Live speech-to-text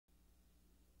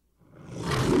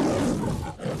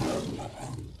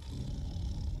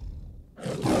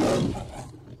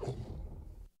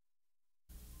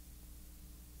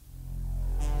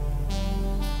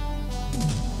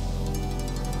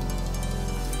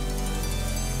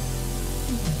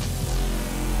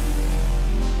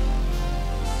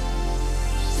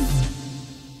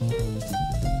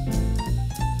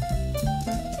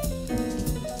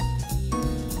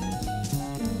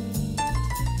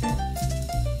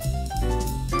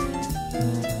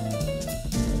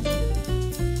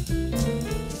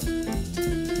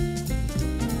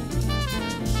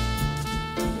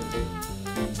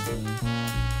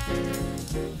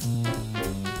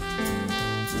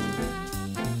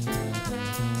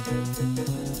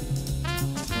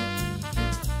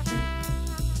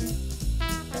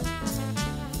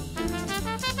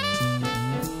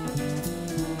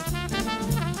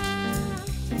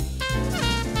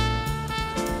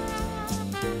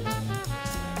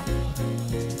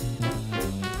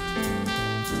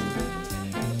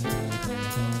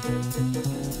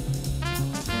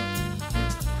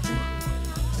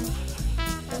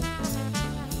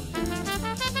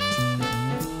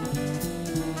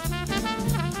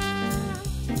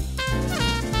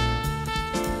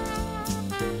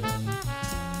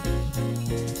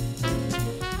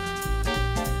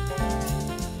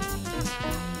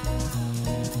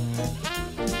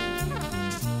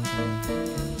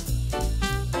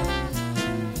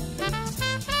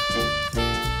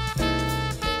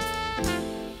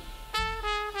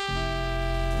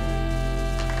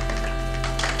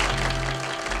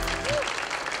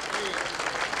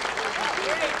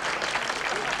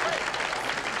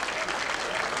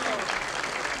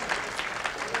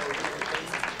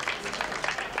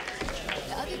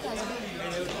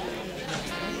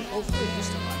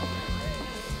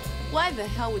Why the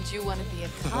hell would you want to be a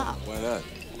cop? Why not?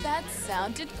 That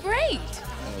sounded great.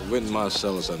 Wynton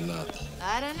Marsalis, I'm not.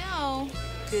 I don't know.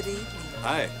 Good evening.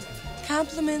 Hi.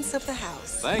 Compliments of the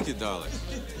house. Thank you, darling.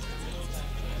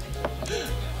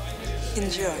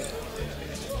 Enjoy.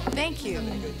 Thank you.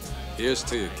 Here's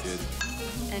to you, kid.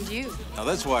 And you. Now,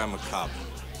 that's why I'm a cop.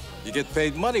 You get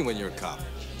paid money when you're a cop.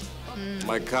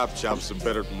 My cop chops are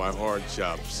better than my horn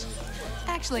chops.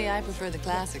 Actually, I prefer the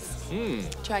classics.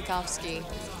 Tchaikovsky,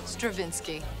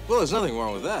 Stravinsky. Well, there's nothing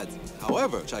wrong with that.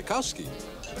 However, Tchaikovsky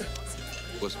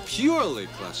was purely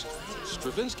classical.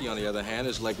 Stravinsky, on the other hand,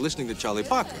 is like listening to Charlie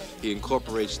Parker. He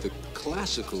incorporates the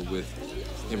classical with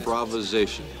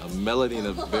improvisation, a melody and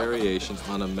a variation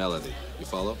on a melody. You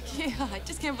follow? Yeah, I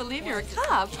just can't believe you're a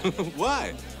cop.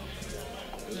 Why?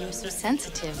 You're so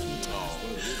sensitive.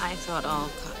 I thought all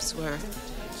cops were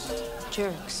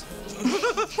jerks.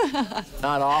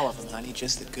 Not all of them, honey,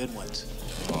 just the good ones.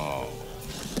 Oh.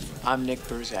 I'm Nick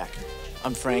Burzak.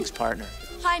 I'm Frank's partner.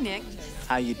 Hi, Nick.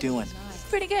 How you doing?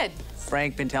 Pretty good.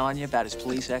 Frank been telling you about his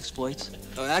police exploits?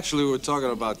 Actually, we were talking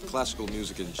about classical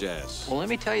music and jazz. Well, let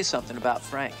me tell you something about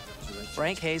Frank.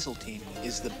 Frank Hazeltine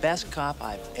is the best cop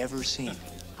I've ever seen.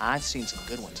 I've seen some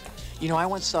good ones. You know, I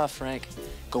once saw Frank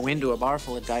go into a bar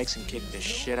full of dykes and kick the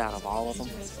shit out of all of them.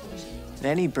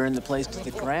 Then he burned the place to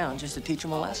the ground just to teach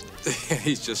them a lesson.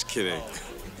 He's just kidding.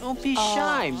 Don't be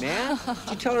shy, man. Did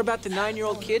you tell her about the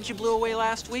 9-year-old kid you blew away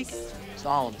last week? It's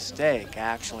all a mistake,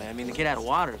 actually. I mean, the kid had a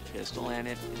water pistol, and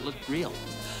it looked real.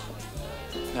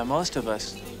 Now, most of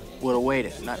us would have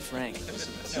waited, not Frank.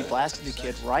 He blasted the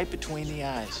kid right between the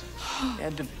eyes. They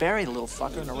had to bury the little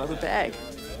fucker in a rubber bag.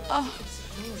 Oh.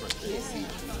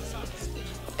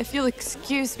 If you'll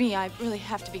excuse me, I really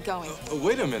have to be going.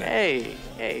 Wait a minute.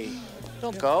 Hey,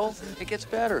 don't go. It gets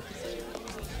better.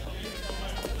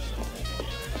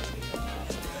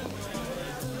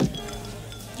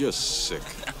 You're sick.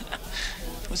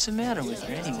 What's the matter with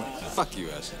her, anyway? Fuck you,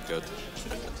 acid gut.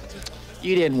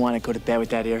 You didn't want to go to bed with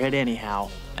that airhead anyhow.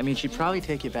 I mean, she'd probably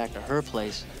take you back to her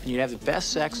place, and you'd have the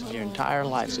best sex of your entire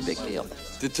life. It's a big deal.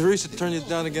 Did Teresa turn you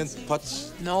down against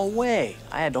Putz? No way.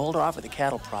 I had to hold her off with a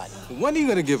cattle prod. When are you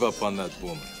going to give up on that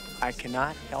woman? I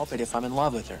cannot help it if I'm in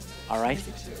love with her, all right?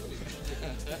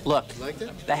 Look,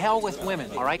 the hell with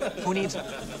women, all right? Who needs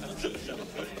them?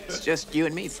 It's just you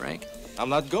and me, Frank. I'm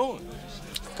not going.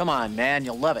 Come on, man,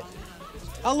 you'll love it.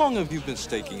 How long have you been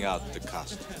staking out the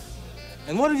costume?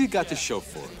 And what have you got to show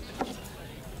for it?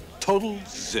 Total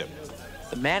zip.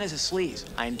 The man is a sleaze.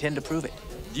 I intend to prove it.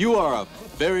 You are a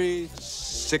very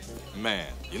sick man.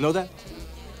 You know that?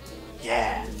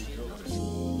 Yeah.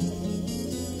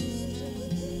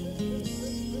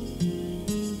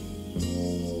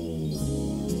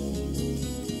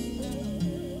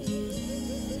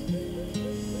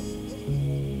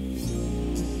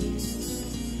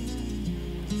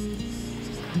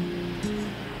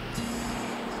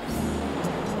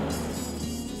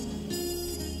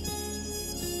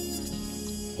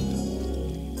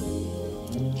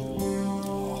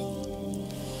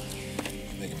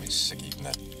 Sick eating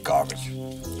that garbage.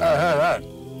 Hey.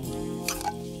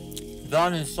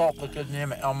 Don't insult the good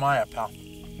name of Elmira, pal.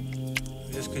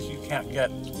 Just because you can't get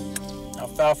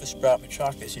alfalfa sprout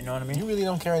chocolates, you know what I mean? You really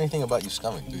don't care anything about your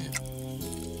stomach, do you?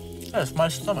 Yeah, it's my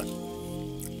stomach.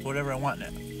 Whatever I want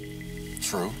in it.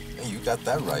 True. Hey, you got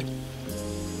that right.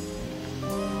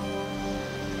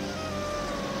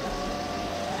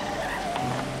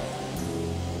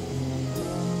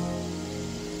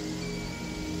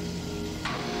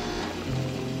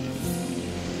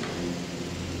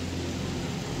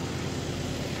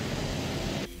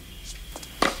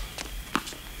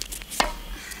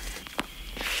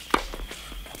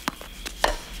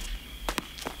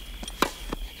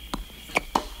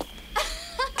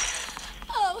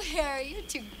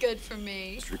 for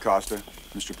me. Mr. Acosta,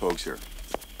 Mr. Pogue's here.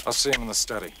 I'll see him in the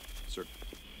study. Sir.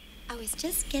 I was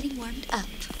just getting warmed up.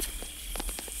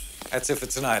 That's it for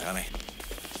tonight, honey.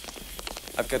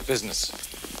 I've got business.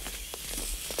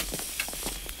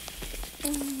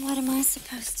 What am I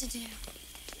supposed to do?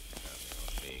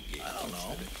 I don't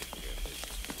know.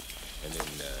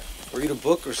 Read a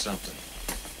book or something.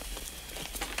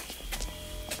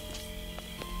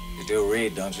 You do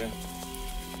read, don't you?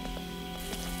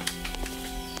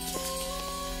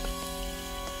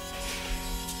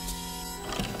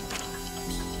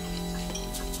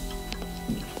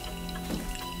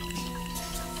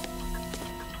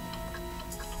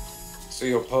 So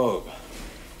you're Pogue.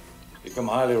 You come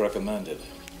highly recommended.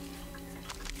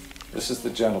 This is the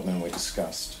gentleman we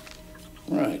discussed.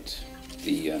 Right.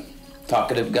 The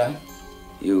talkative guy?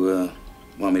 You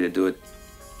want me to do it,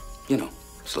 you know,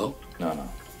 slow? No.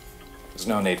 There's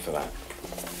no need for that.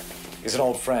 He's an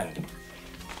old friend.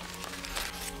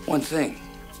 One thing.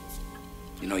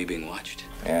 You know you're being watched?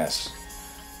 Yes.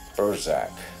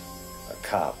 Burzak, a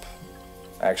cop.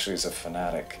 Actually, he's a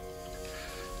fanatic.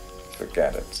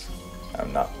 Forget it.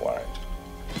 I'm not worried.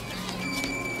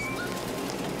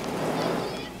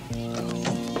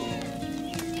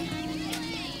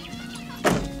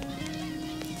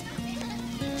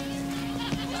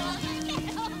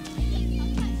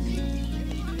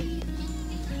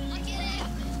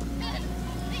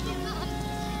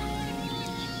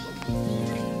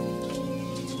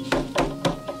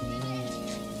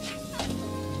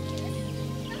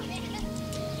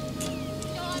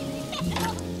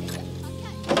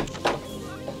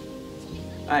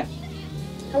 Hi.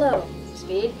 Hello,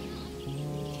 Speed.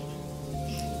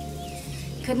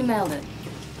 Couldn't have mailed it.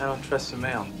 I don't trust the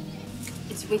mail.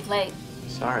 It's a week late.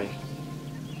 Sorry.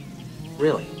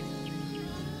 Really?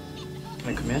 Can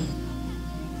I come in?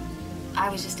 I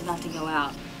was just about to go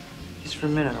out. Just for a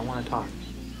minute, I want to talk.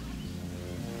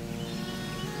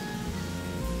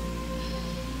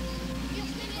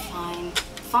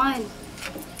 Fine.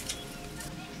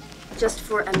 Just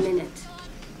for a minute.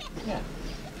 Yeah.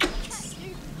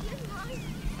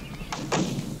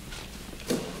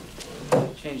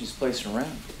 Change this place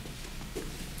around.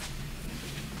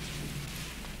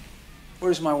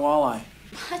 Where's my walleye?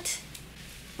 What?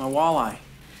 My walleye.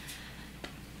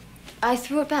 I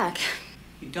threw it back.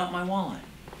 You dumped my walleye.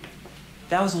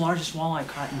 That was the largest walleye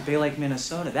caught in Bay Lake,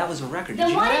 Minnesota. That was a record. Then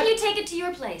Did why you know didn't you take it to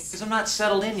your place? Because I'm not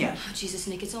settled in yet. Oh, Jesus,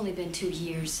 Nick, it's only been 2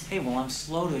 years. Hey, well, I'm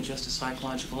slow to adjust to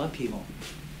psychological upheaval.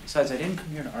 Besides, I didn't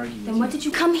come here to argue with you. Then what did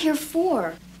you come here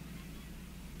for?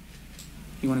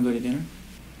 You want to go to dinner?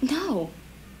 No,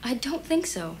 I don't think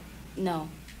so. No.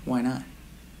 Why not?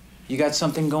 You got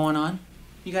something going on?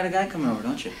 You got a guy coming over,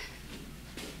 don't you?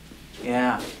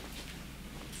 Yeah.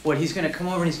 What, he's gonna come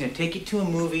over and he's gonna take you to a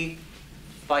movie,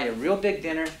 buy you a real big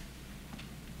dinner,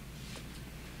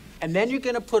 and then you're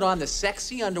gonna put on the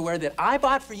sexy underwear that I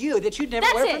bought for you that you'd never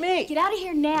wear for me. Get out of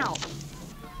here now.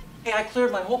 Hey, I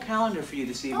cleared my whole calendar for you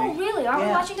this evening. Oh, really? Aren't we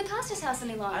Yeah. watching DaCosta's house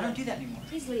any longer? I don't do that anymore.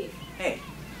 Please leave. Hey,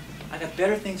 I got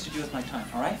better things to do with my time,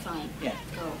 all right? Fine. Yeah.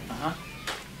 Go. Uh-huh.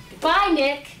 Goodbye,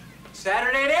 Nick.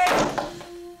 Saturday day!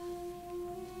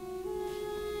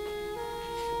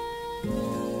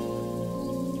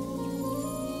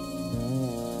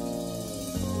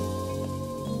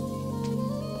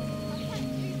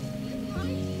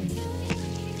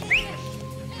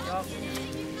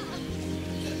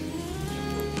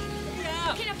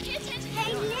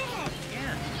 Hey, Nick.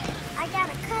 Yeah. I got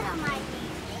a cut on my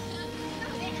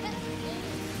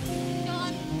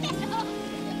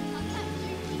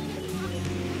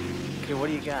Okay, what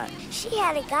do you got? She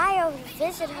had a guy over to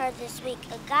visit her this week.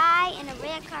 A guy in a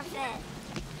red Corvette.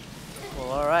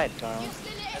 Well, all right, darling.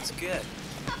 That's good.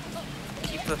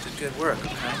 Keep up the good work,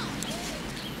 okay?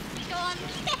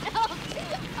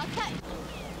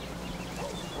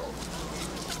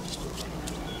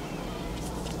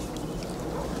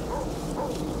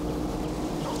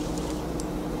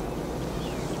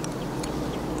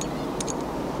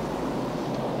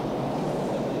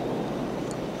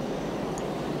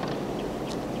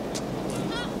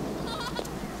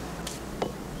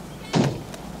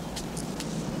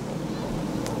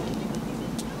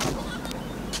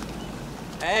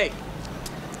 Hey.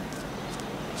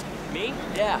 Me?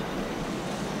 Yeah.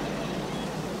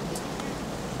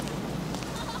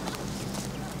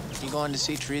 You going to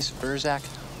see Teresa Burzak?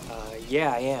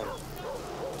 Yeah, I am.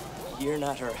 You're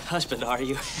not her husband, are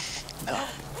you? No.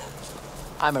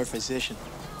 I'm her physician.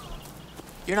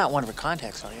 You're not one of her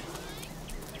contacts, are you?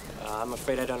 I'm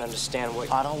afraid I don't understand what...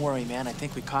 Oh, don't worry, man. I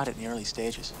think we caught it in the early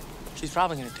stages. She's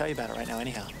probably going to tell you about it right now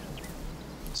anyhow.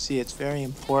 See, it's very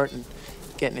important.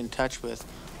 getting in touch with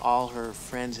all her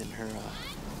friends in her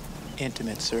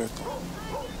intimate circle.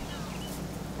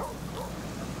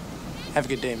 Have a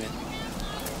good day, man.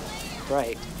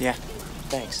 Right. Yeah.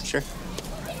 Thanks. Sure.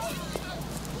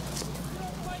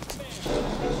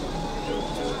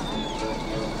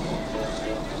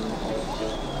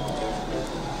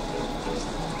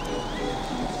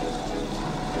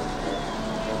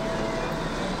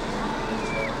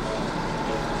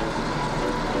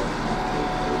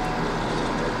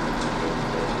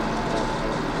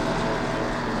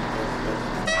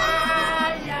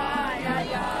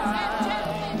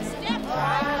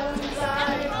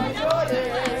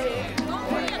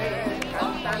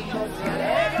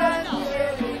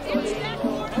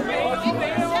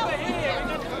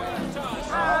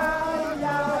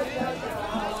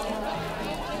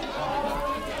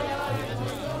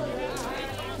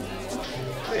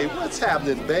 Hey, what's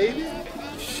happening, baby?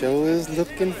 Show is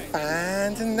looking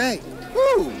fine tonight.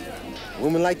 Woo! A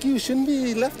woman like you shouldn't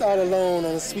be left all alone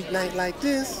on a sweet night like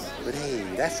this. But hey,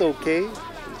 that's okay,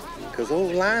 because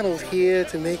old Lionel's here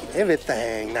to make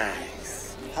everything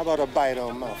nice. How about a bite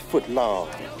on my foot long?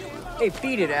 Hey,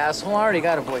 beat it, asshole. I already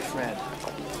got a boyfriend.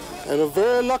 And a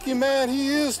very lucky man he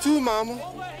is, too, Mama.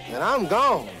 And I'm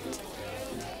gone.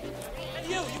 Hey,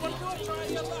 you want to go try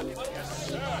your luck? Yes,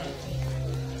 sir.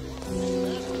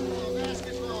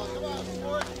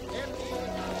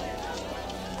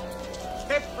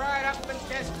 Step right up and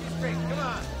test your strength. Come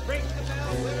on. Break the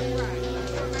bell, let it ride.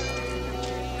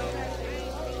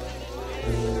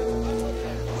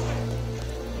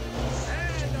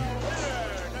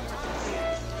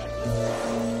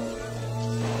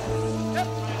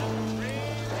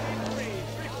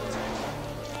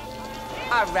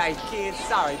 All right, kids.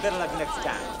 Sorry. Better luck next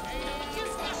time.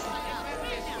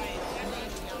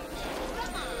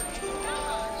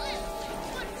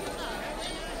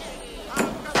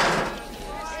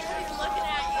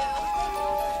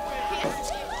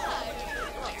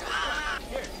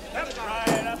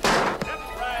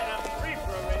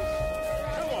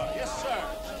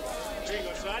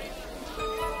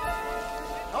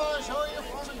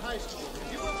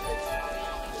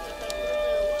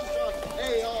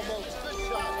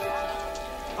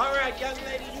 All right, young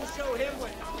lady, you show him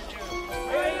what.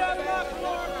 Hey, young luck,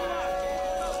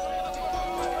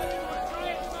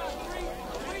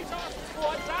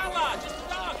 Just a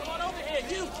dog. Come on over here.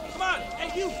 You. Come on. Hey,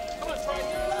 you. Come on, try it.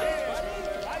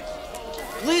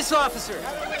 Police officer!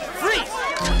 Freeze!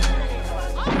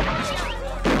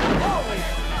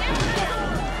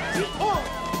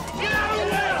 Get out of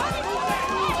the way!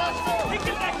 Hey,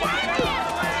 get that guy out!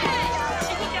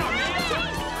 Look out, man!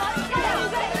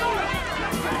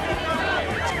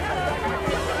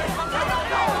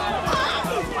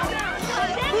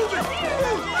 Move it!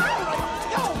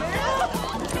 Go, man!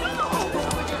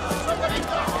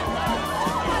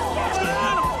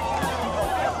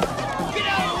 Get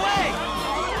out of the way!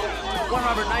 1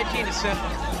 Robert 19 is sent.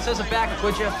 Says it back,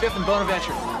 would you? 5th and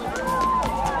Bonaventure.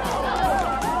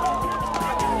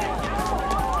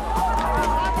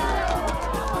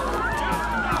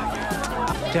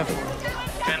 Temple.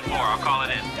 10-4, I'll call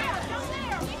it in.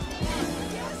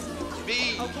 B,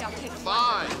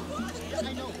 5.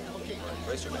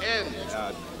 N,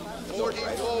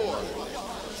 44.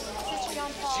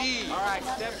 G, all right,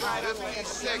 step right up.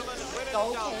 56. O,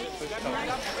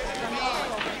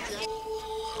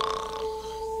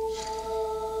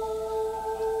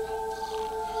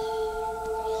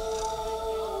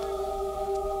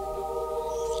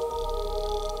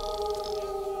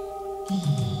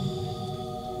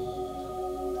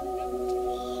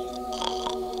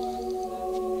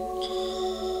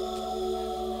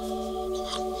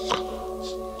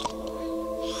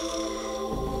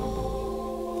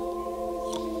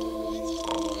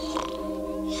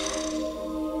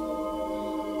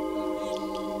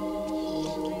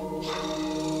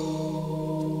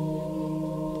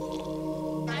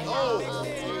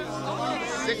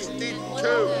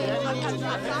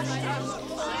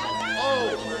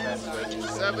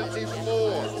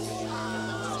 74.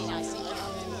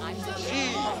 G,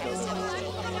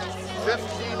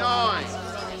 59.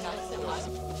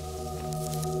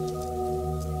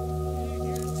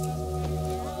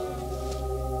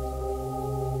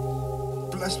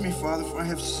 Bless me, Father, for I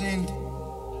have sinned.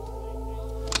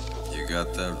 You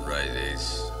got that right,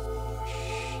 Ace.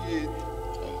 Shit. A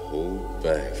whole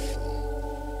bag full.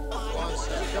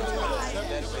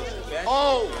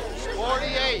 O,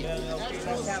 48.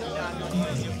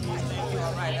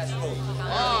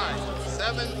 I,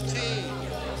 17.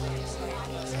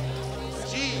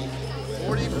 G,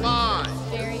 45.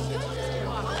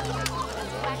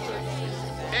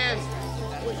 N,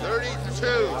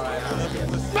 32.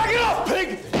 Back it up,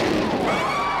 pig!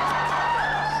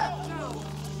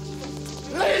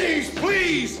 Ladies,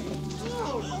 please!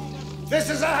 This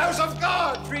is a house of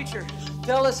God! Preacher,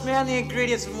 tell this man the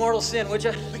ingredients of mortal sin, would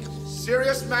you?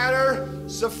 Serious matter,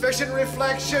 sufficient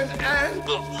reflection, and...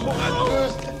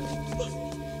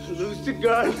 Lose the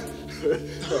gun,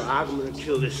 or I'm gonna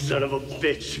kill this son of a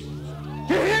bitch.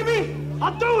 You hear me?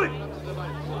 I'll do it!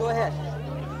 Go ahead.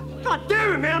 God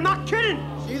damn it, man, I'm not kidding!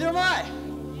 Neither am I.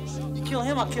 You kill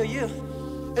him, I'll kill you.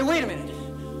 Hey, wait a minute.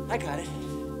 I got it.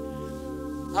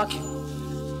 I'll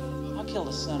kill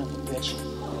the son of a bitch.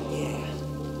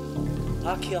 Yeah.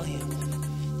 I'll kill him.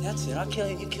 That's it. I'll kill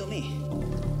him, you kill me.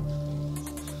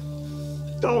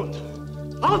 Don't.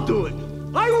 I'll do it.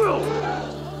 I will.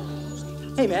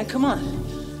 Hey, man, come on.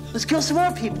 Let's kill some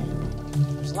more people.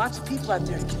 There's lots of people out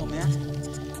there to kill, man.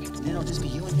 And then it'll just be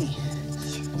you and me.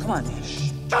 Come on, man.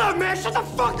 Shut up, man. Shut the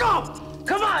fuck up.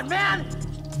 Come on, man.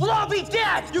 We'll all be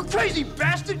dead. You crazy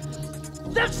bastard.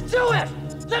 Let's do it.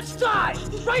 Let's die.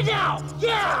 Right now.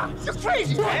 Yeah. You're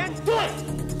crazy, man. Do it.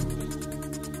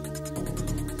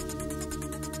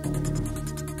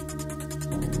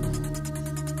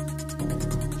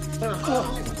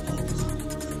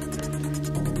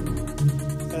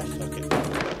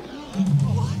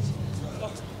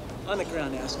 On the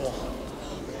ground, asshole.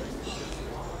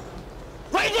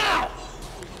 Right now!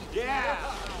 Yeah!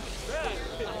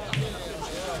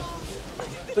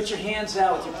 Put your hands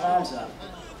out with your palms up.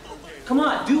 Come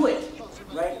on, do it.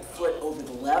 Right foot over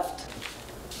the left.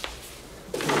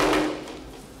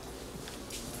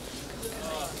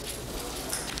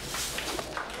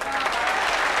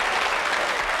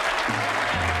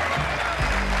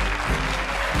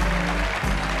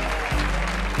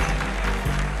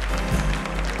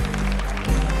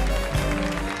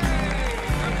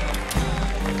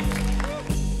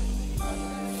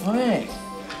 Hey.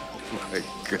 My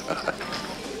God.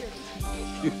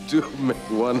 You do make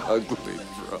one ugly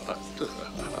fraud.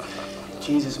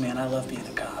 Jesus, man, I love being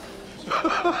a cop.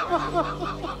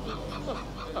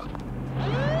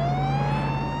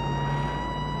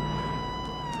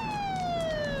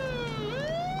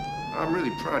 I'm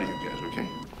really proud of you guys, okay?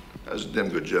 That was a damn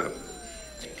good job.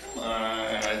 Come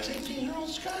on, it's 18-year-old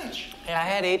scotch. Hey, I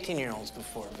had 18-year-olds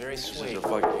before. Very sweet. This is a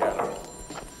fucking animal.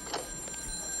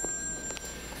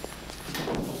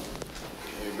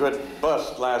 Good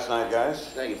bust last night, guys.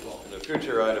 Thank you, Paul. In the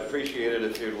future, I'd appreciate it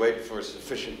if you'd wait for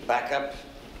sufficient backup.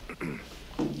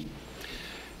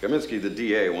 Kaminsky, the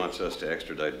DA, wants us to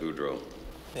extradite Boudreaux.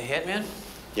 The hitman?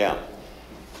 Yeah.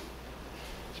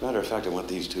 As a matter of fact, I want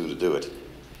these two to do it.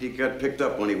 He got picked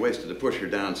up when he wasted a pusher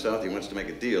down south. He wants to make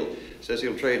a deal. Says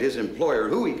he'll trade his employer,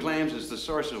 who he claims is the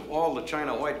source of all the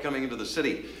China white coming into the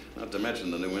city, not to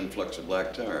mention the new influx of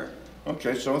black tar.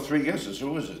 Okay, so 3 guesses.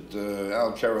 Who is it?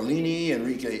 Al Carradine,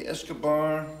 Enrique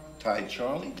Escobar, Ty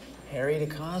Charlie? Harry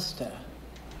DaCosta.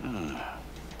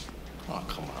 Oh,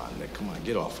 come on, Nick. Come on,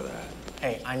 get off of that.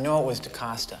 Hey, I know it was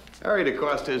DaCosta. Harry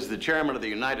DaCosta is the chairman of the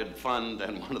United Fund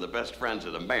and one of the best friends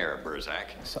of the mayor,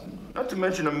 Burzak. Not to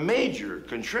mention a major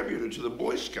contributor to the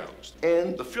Boy Scouts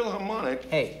and the Philharmonic.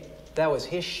 Hey, that was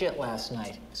his shit last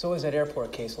night. So was that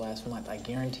airport case last month, I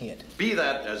guarantee it. Be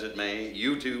that as it may,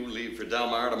 you two leave for Del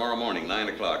Mar tomorrow morning, 9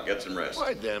 o'clock. Get some rest.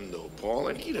 Why damn no, Paul?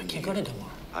 I need a Can't go to Del Mar.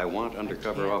 I want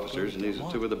undercover officers, and these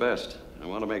are 2 of the best. I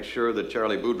want to make sure that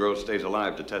Charlie Boudreaux stays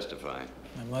alive to testify.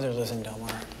 My mother lives in Del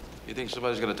Mar. You think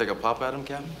somebody's gonna take a pop at him,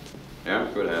 Captain? Yeah,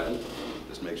 could happen.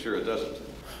 Just make sure it doesn't.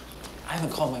 I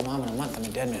haven't called my mom in a month. I'm a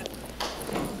dead man.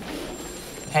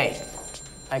 Hey,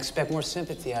 I expect more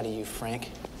sympathy out of you,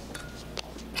 Frank.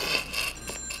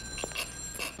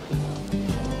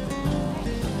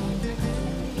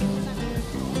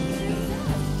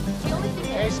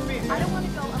 Hey, Speed. I don't want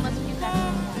to go unless you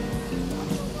guys.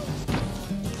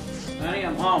 Honey,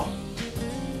 I'm home.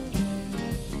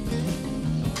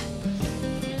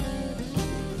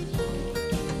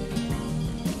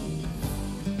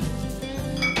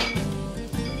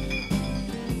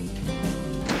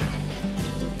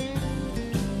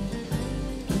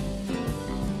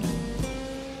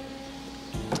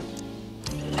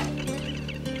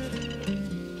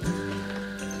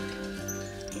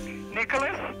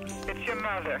 Nicholas, it's your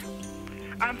mother.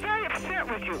 I'm very upset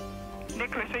with you.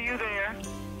 Nicholas, are you there?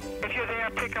 If you're there,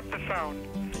 pick up the phone.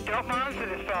 Don't monitor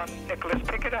this phone, Nicholas.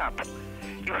 Pick it up.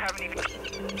 You haven't even...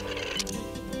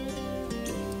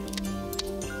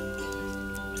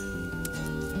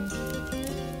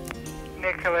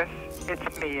 Nicholas,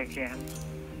 it's me again.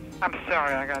 I'm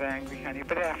sorry I got angry, honey,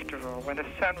 but after all, when a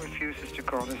son refuses to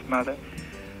call his mother,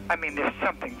 I mean, there's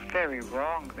something very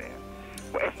wrong there.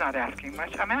 Well, it's not asking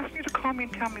much. I'm asking you to call me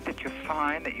and tell me that you're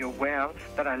fine, that you're well,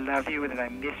 that I love you, that I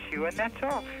miss you, and that's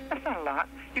all. That's not a lot.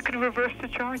 You can reverse the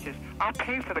charges. I'll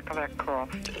pay for the collect call.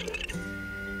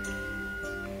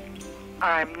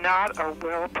 I'm not a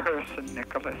well person,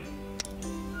 Nicholas.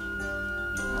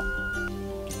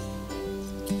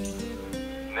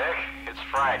 Nick, it's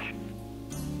Frank.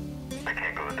 I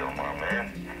can't go to Del Mar,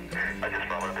 man. I just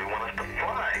found out they want us to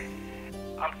fly.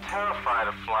 I'm terrified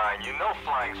of flying. You know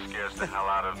flying scares the hell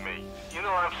out of me. You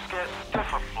know I'm scared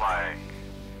stiff of flying.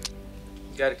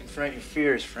 You gotta confront your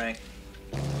fears, Frank.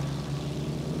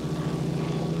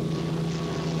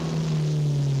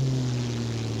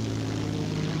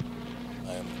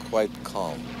 I am quite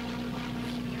calm.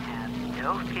 You have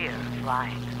no fear of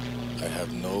flying. I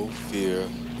have no fear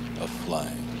of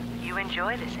flying. You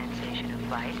enjoy the sensation of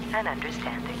flight and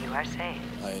understand that you are safe.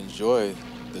 I enjoy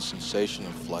the sensation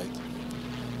of flight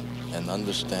and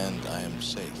understand I am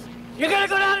safe. You're gonna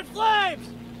go down in flames!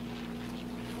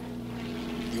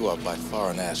 You are by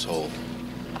far an asshole.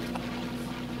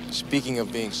 Speaking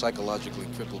of being psychologically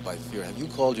crippled by fear, have you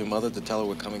called your mother to tell her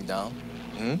we're coming down?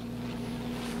 Hmm?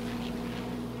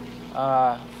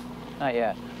 Not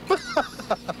yet. Oh,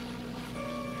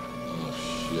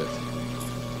 shit.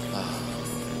 You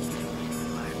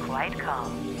are quite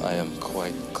calm. I am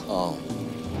quite calm.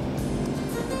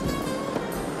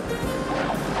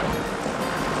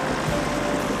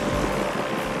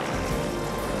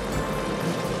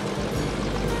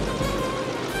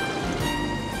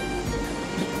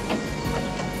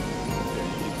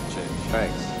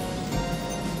 Thanks.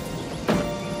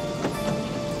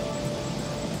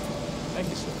 Thank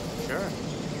you, sir. Sure.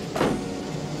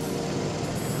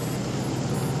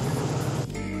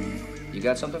 You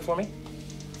got something for me?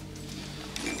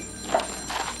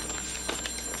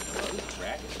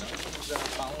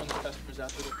 Following the customers out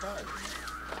to the cars.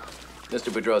 Mr.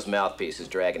 Boudreaux's mouthpiece is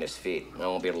dragging his feet. I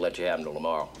won't be able to let you have him till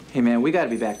tomorrow. Hey, man, we gotta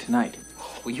be back tonight.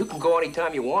 Well, you can go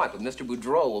anytime you want, but Mr.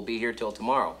 Boudreaux will be here till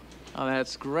tomorrow. Oh,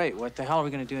 that's great. What the hell are we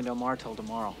gonna do in Del Mar till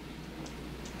tomorrow?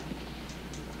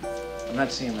 I'm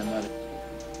not seeing my mother.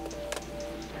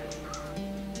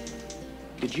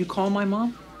 Did you call my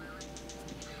mom?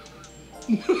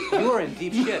 You are in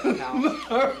deep shit, pal.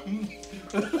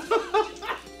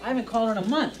 I haven't called her in a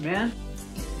month, man.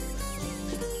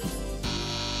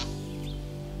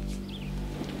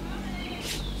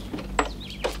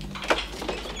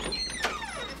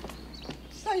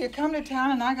 So you come to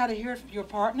town and I gotta hear from your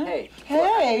partner? Hey.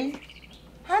 Hey!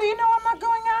 How do you know I'm not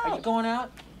going out? Are you going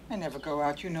out? I never go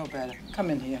out. You know better. Come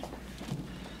in here.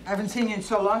 I haven't seen you in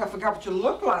so long, I forgot what you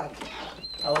look like.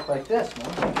 I look like this,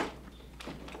 Mom.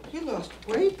 You lost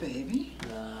weight, baby.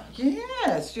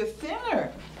 Yes, you're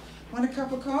thinner. Want a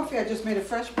cup of coffee? I just made a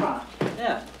fresh pot.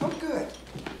 Yeah. Oh, good.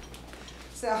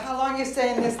 So how long are you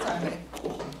staying this time, babe?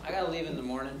 I gotta leave in the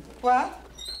morning. What?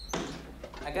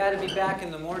 I gotta be back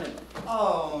in the morning.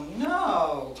 Oh,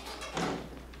 no.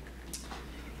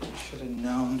 Should have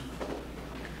known.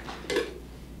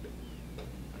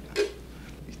 At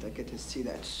least I get to see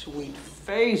that sweet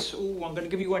face. Ooh, I'm gonna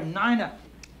give you a 9er.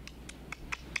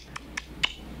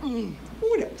 Ooh,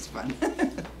 that was fun.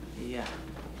 Yeah.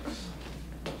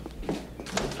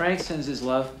 Frank sends his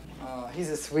love. Oh, he's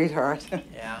a sweetheart.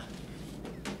 Yeah.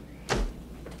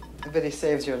 I bet he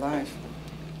saves your life.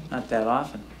 Not that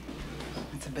often.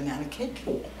 It's a banana cake.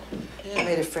 I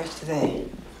made it fresh today.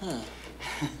 Huh.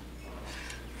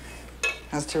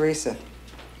 How's Teresa?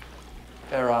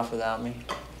 Better off without me.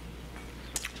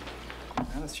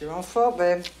 Well, it's your own fault,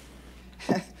 babe.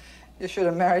 You should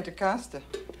have married DaCosta.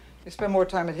 You spend more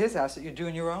time at his house than you do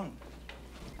in your own.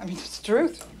 I mean, it's the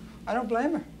truth. I don't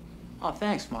blame her. Oh,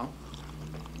 thanks, Mom.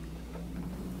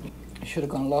 You should have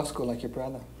gone to law school like your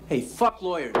brother. Hey, fuck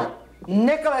lawyers.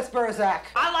 Nicholas Burzak.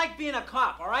 I like being a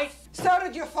cop, all right? So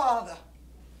did your father.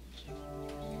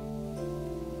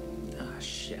 Ah,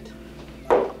 shit.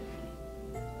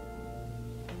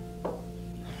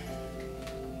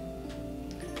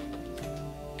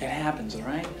 It happens, all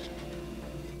right?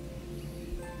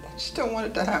 I just don't want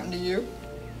it to happen to you.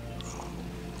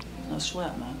 No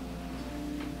sweat, Mom.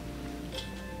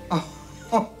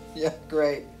 Oh, yeah,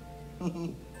 great.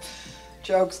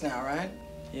 Jokes now, right?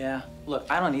 Yeah. Look,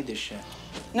 I don't need this shit.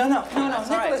 No, That's all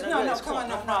right. Nicholas, No, no, it's come cool. on,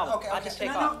 No no, problem. okay, I'll okay. just take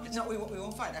no, off. No, we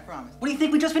won't fight, I promise. What do you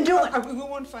think we've just been doing? We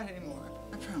won't fight anymore,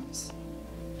 I promise.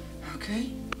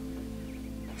 Okay?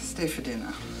 Stay for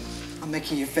dinner. I'll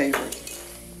make you your favorite.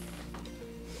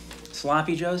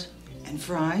 Sloppy Joes? And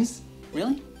fries?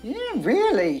 Really? Yeah,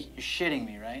 really. You're shitting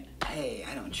me, right? Hey,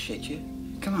 I don't shit you.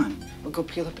 Come on, we'll go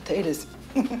peel the potatoes.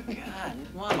 God,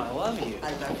 Mom, I love you.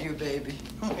 I love you, baby.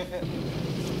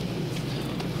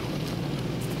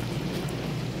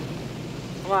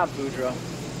 Come on, Boudreaux.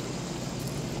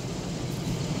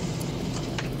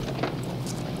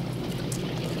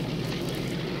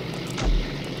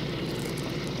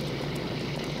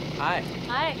 Hi.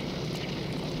 Hi.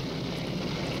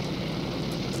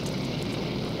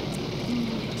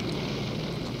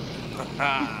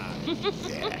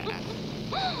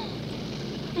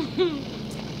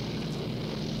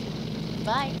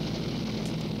 Bye.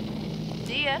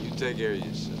 See ya. You take care of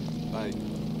yourself. Bye.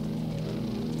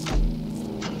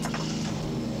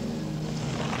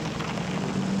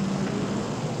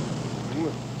 I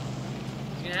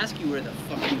was gonna ask you where the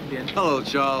fuck you've been. Hello,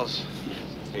 Charles.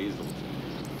 Hazel.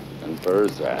 And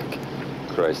Burzak.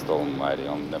 Christ almighty,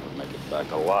 I'll never make it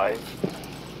back alive.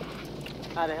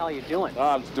 How the hell are you doing? Oh,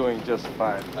 I'm doing just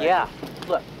fine. Yeah.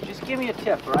 Look, just give me a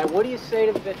tip, all right? What do you say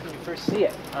to the bitch when you first see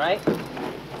it, all right?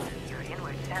 Your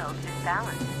inward self is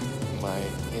balanced. My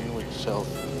inward self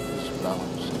is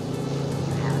balanced.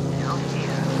 No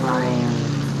fear of flying.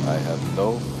 I have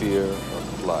no fear of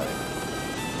flying.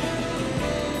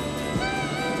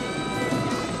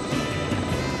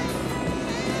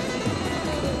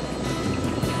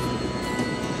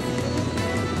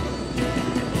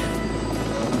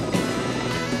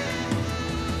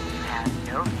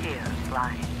 No fear of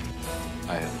flying.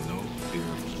 I have no fear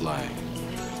of flying.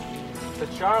 So,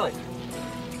 Charlie,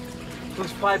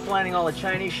 who's pipelining all the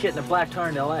Chinese shit in the Black Tar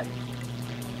in L.A.?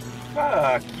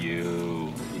 Fuck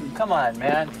you. Come on,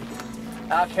 man.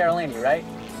 Al Carradine, right?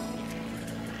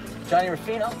 Johnny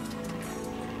Ruffino?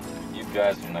 You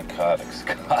guys are narcotics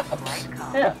cops.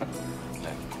 Yeah.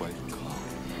 I'm quite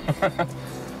calm.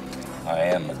 I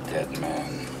am a dead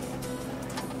man.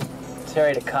 It's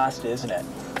Harry DaCosta, isn't it?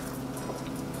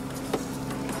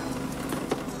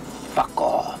 Fuck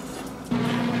off.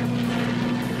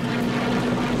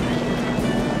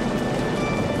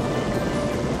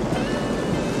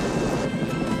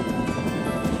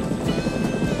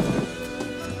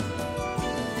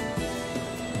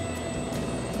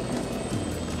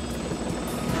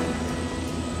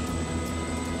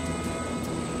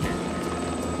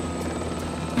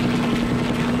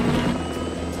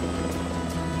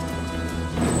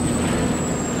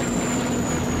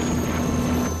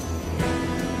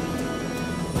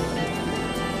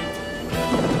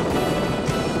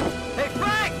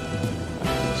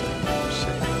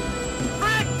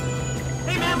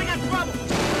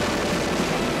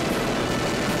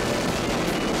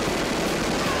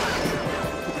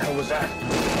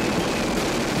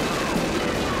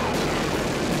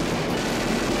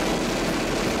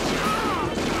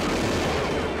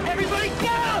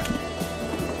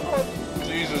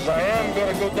 I am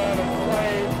gonna go down and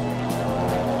play.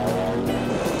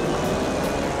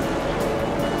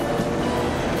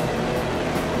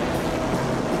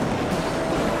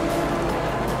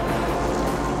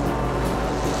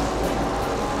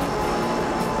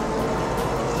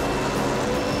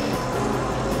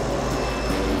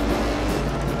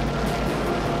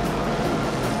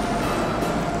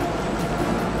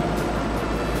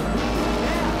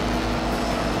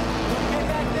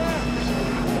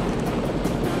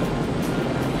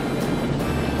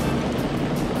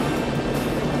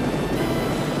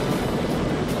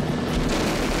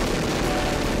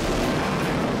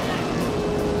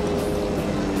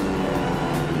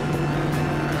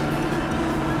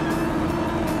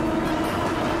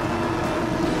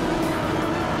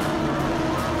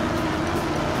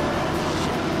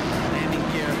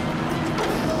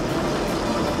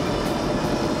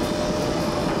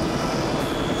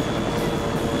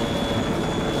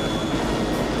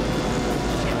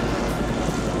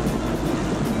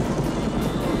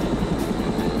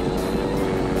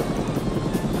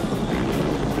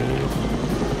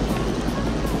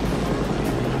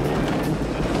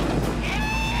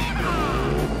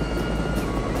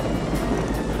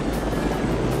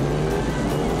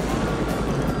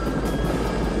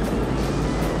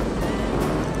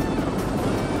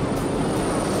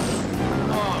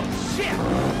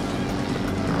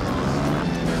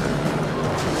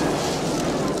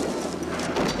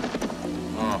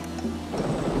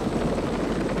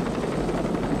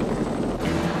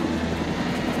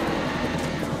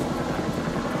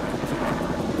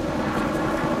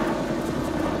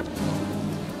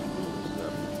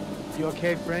 You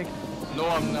okay, Frank? No,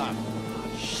 I'm not.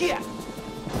 Shit!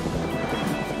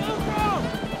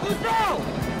 Boudreaux!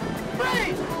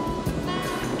 Freeze!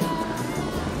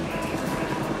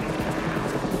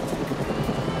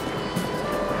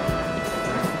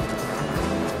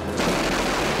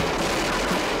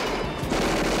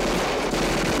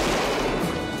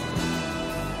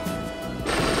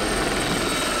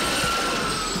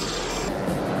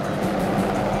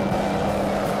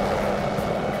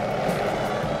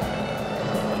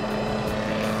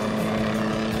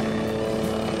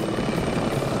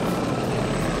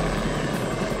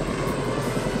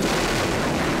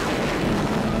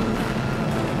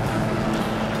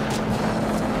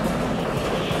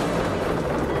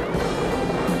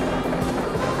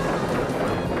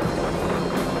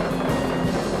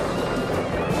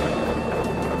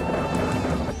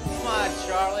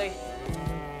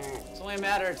 only a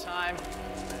matter of time.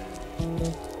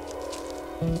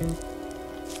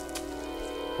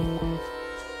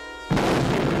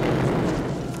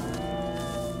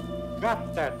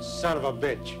 Got that son of a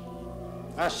bitch.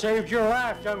 I saved your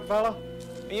life, young fella.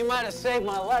 You might have saved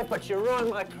my life, but you ruined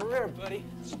my career, buddy.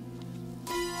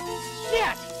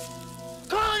 Shit!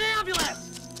 Call an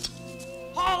ambulance!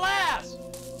 Haul ass!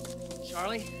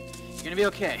 Charlie, you're gonna be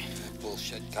okay.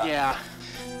 Bullshit, cop. Yeah.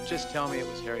 Just tell me it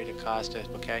was Harry DaCosta,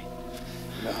 okay?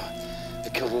 No, I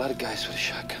killed a lot of guys with a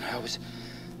shotgun. I always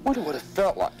wonder what it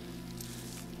felt like.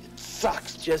 It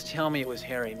sucks. Just tell me it was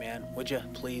Harry, man. Would you,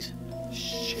 please?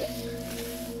 Shit.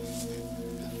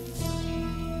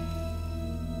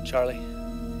 Charlie.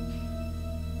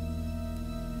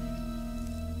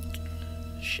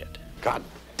 Shit. God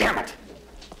damn it!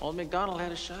 Old MacDonald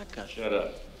had a shotgun. Shut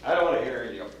up. I don't want to hear any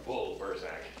of your bull,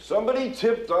 Burzak. Somebody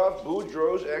tipped off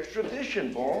Boudreaux's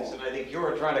extradition, Paul. Yes, and I think you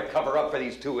were trying to cover up for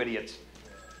these two idiots.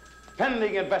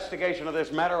 Pending investigation of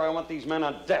this matter, I want these men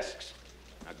on desks.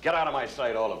 Now get out of my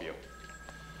sight, all of you.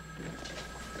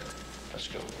 Let's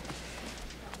go.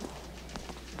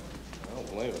 I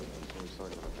don't blame him.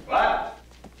 What?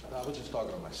 I was just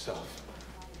talking to myself.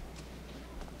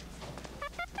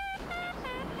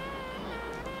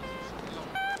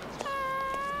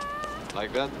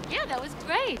 Like that? Yeah, that was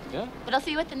great. Yeah? But I'll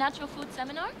see you at the natural food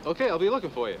seminar. Okay, I'll be looking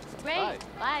for you. Great. Bye.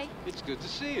 Bye. It's good to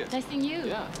see you. Nice seeing you.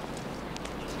 Yeah.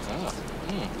 Ah.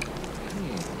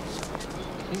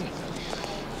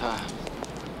 Ah.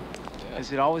 Yeah.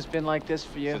 Has it always been like this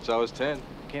for you? Since I was 10.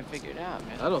 Can't figure it out,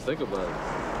 man. I don't think about it.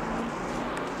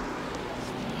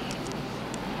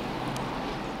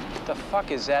 What the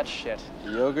fuck is that shit?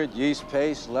 Yogurt, yeast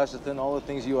paste, lecithin, all the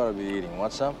things you ought to be eating.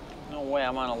 Want some? No way,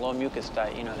 I'm on a low mucus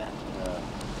diet, you know that. Yeah.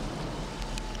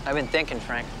 I've been thinking,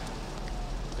 Frank.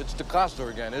 It's DaCosta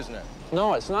again, isn't it?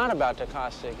 No, it's not about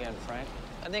DaCosta again, Frank.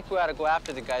 I think we ought to go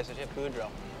after the guys that hit Boudreaux.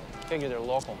 Figure they're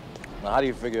local. Now, how do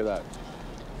you figure that?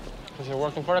 Because they're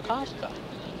working for DaCosta.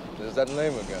 There's that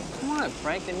name again. Come on,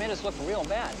 Frank, they made us look real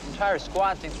bad. The entire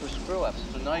squad thinks we're screw-ups.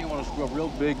 So now you want to screw up real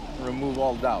big and remove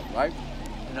all doubt, right?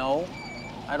 No,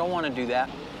 I don't want to do that.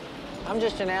 I'm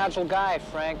just an agile guy,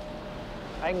 Frank.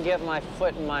 I can get my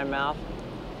foot in my mouth.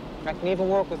 I can even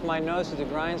work with my nose to the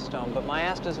grindstone, but my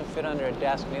ass doesn't fit under a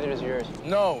desk, neither does yours.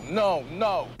 No, no,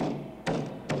 no.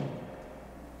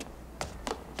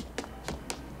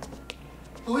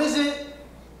 Who is it?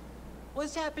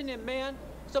 What's happening, man?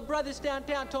 Some brothers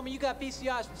downtown told me you got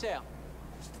VCRs for sale.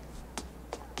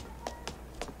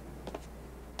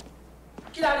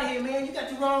 Get out of here, man. You got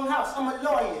the wrong house. I'm a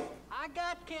lawyer. I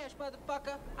got cash,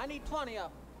 motherfucker. I need 20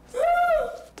 of them.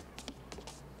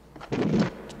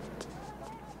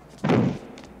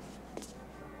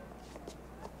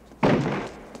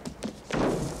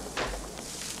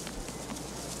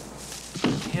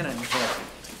 Hand on your head.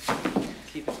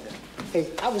 Keep it there.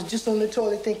 Hey, I was just on the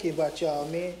toilet thinking about y'all,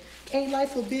 man. Ain't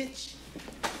life a bitch?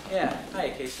 Yeah.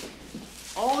 Hiya, Casey.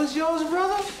 All is yours,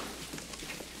 brother?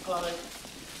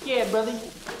 Yeah, brother.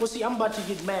 Well, see, I'm about to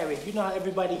get married. You know how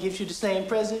everybody gives you the same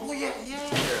present? Oh, yeah.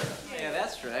 Yeah,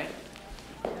 that's right.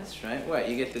 That's right. What,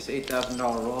 you get this $8,000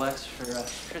 Rolex for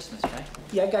Christmas, right?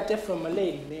 Yeah, I got that from my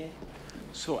lady, man.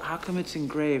 So how come it's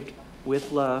engraved,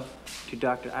 with love, to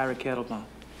Dr. Ira Kettlebaum?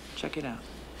 Check it out.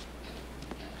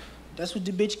 That's what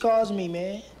the bitch calls me,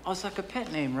 man. Oh, it's like a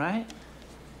pet name, right?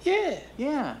 Yeah.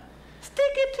 Yeah. Stick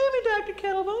it to me, Dr.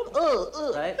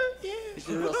 Kettlebaum. Right? Yeah. Is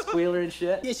she a real squealer and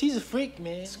shit? Yeah, she's a freak,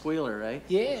 man. Squealer, right?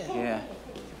 Yeah. Yeah.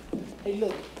 Hey,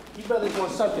 look, you brothers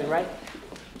want something, right?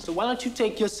 So why don't you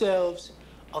take yourselves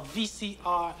a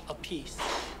VCR apiece?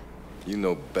 You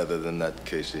know better than that,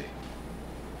 Casey.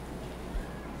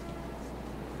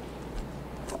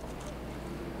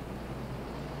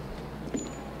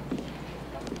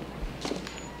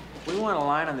 We want a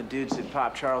line on the dudes that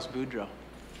popped Charles Boudreaux.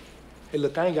 Hey,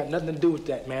 look, I ain't got nothing to do with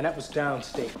that, man. That was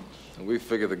downstate. And we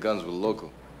figured the guns were local.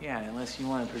 Yeah, unless you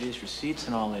want to produce receipts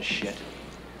and all this shit,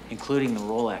 including the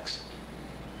Rolex.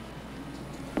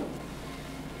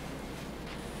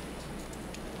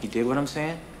 You dig what I'm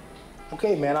saying?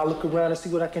 Okay, man, I'll look around and see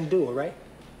what I can do, all right?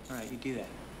 All right, you do that.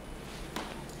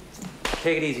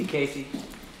 Take it easy, Casey.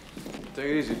 Take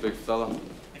it easy, big fella.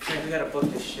 Hey, Frank, we gotta book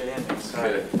this shit in.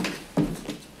 Sorry.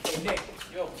 Hey, Nick.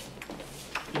 Yo.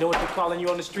 You know what they're calling you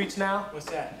on the streets now? What's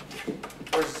that?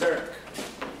 Berserk.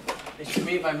 They should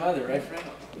meet my mother, right, Frank?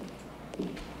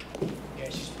 Yeah,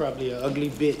 she's probably an ugly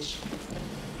bitch.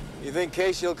 You think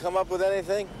Casey will come up with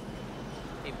anything?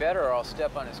 He better or I'll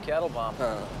step on his kettle bomb.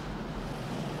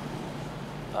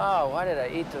 Oh, why did I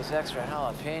eat those extra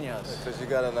jalapenos? Because you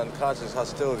got an unconscious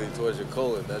hostility towards your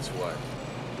colon, that's why.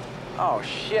 Oh,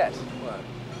 shit. What?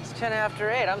 It's 10 after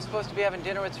 8. I'm supposed to be having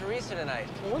dinner with Teresa tonight.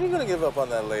 Well, when are you gonna give up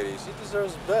on that lady? She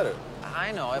deserves better.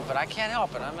 I know it, but I can't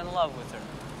help it. I'm in love with her.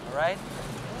 All right?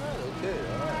 All right, okay,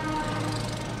 all right.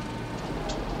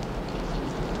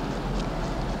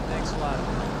 Thanks a lot.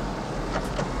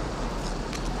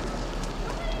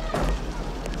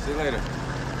 See you later.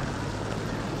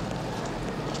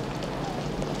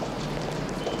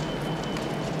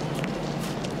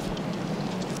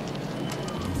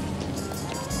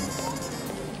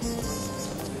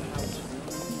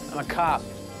 I'm a cop.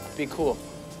 Be cool.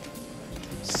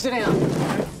 Sit down.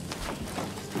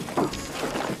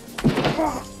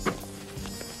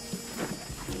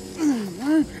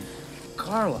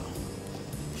 Carlo.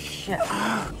 Shit.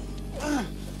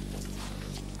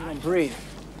 Don't breathe,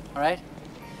 all right?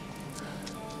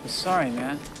 I'm sorry,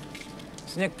 man.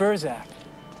 It's Nick Burzak.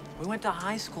 We went to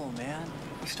high school, man.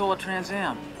 We stole a Trans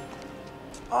Am.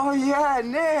 Oh, yeah,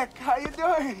 Nick. How you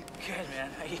doing? Good,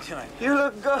 man. How you doing? You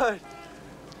look good.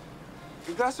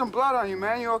 You got some blood on you,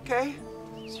 man. You okay?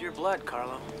 It's your blood,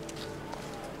 Carlo.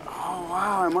 Oh,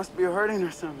 wow. I must be hurting or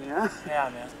something, huh?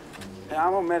 Yeah, man. Yeah,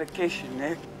 I'm on medication,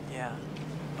 Nick. Yeah.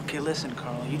 Okay, listen,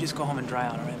 Carlo. You just go home and dry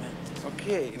out, all right, man?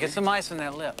 Okay. Get some ice on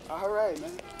that lip. All right,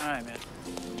 man. All right, man.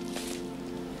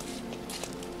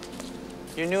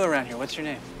 You're new around here. What's your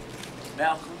name?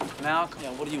 Malcolm. Malcolm.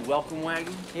 Yeah, what are you, welcome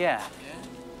wagon? Yeah.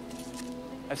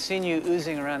 I've seen you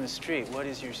oozing around the street. What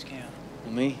is your scam?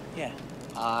 Me? Yeah.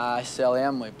 I sell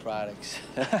Amway products.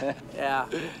 Yeah.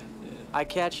 I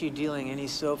catch you dealing any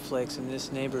soap flakes in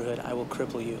this neighborhood, I will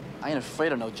cripple you. I ain't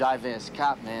afraid of no jive-ass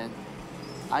cop, man.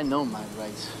 I know my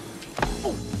rights.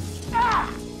 Oh. Ah!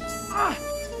 Ah!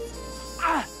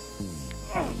 Ah!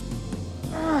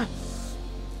 Ah!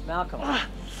 Malcolm,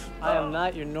 I am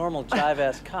not your normal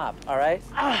jive-ass cop, all right?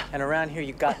 And around here,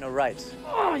 you got no rights.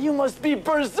 Oh, you must be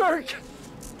berserk!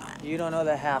 You don't know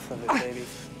the half of it, baby.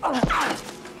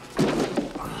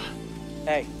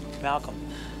 Hey, Malcolm.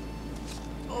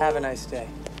 Have a nice day.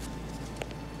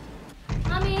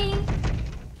 Mommy!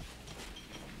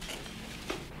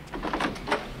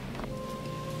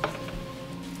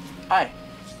 Hi.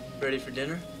 Ready for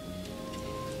dinner?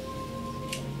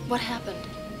 What happened?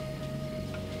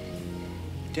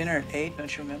 Dinner at 8,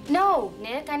 don't you remember? No,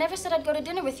 Nick. I never said I'd go to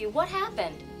dinner with you. What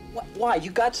happened? Why?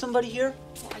 You got somebody here?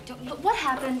 I don't know. What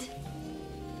happened?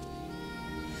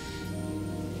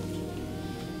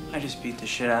 I just beat the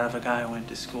shit out of a guy I went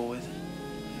to school with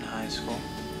in high school.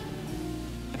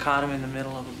 I caught him in the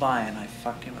middle of a buy and I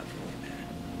fucked him up really bad.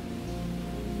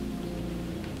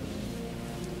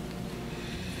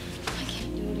 I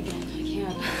can't do it again. I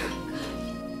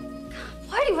can't.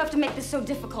 Why do you have to make this so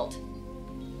difficult?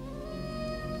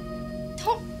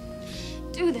 Don't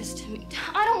do this to me.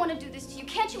 I don't want to do this to you.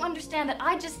 Can't you understand that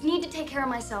I just need to take care of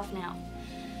myself now?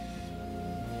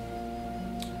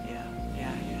 Yeah.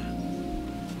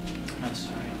 I'm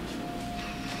sorry.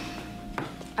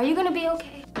 Are you gonna be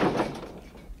okay?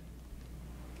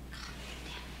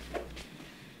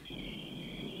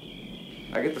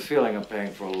 I get the feeling I'm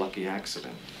paying for a lucky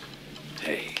accident.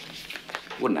 Hey,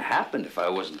 wouldn't have happened if I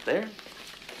wasn't there.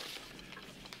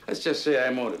 Let's just say I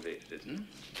motivated it, hmm?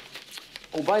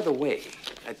 Oh, by the way,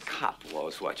 that cop who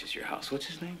always watches your house, what's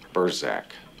his name?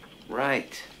 Burzak.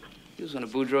 Right. He was one of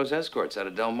Boudreaux's escorts out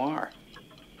of Del Mar.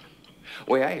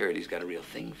 Way I heard, he's got a real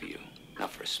thing for you. Now,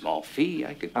 for a small fee,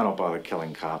 I could... I don't bother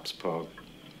killing cops, Pogue.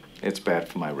 It's bad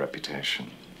for my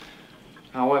reputation.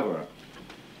 However,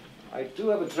 I do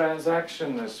have a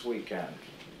transaction this weekend.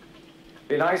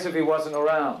 Be nice if he wasn't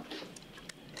around.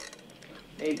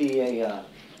 Maybe a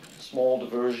small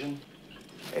diversion.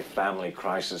 A family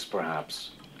crisis,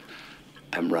 perhaps.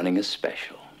 I'm running a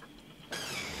special.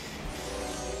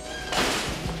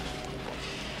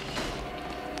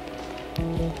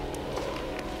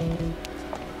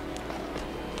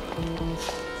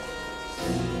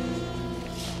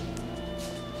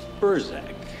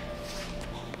 Burzak.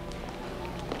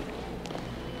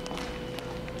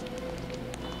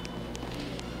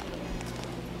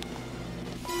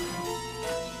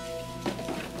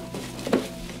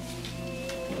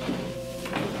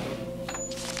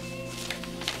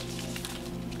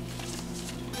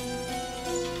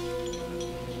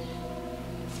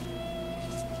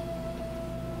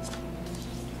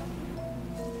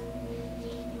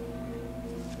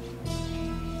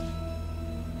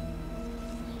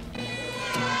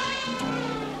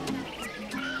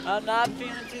 I'm not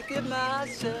feeling too good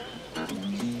myself.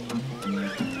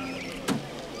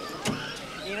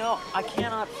 You know, I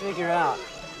cannot figure out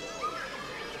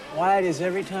why it is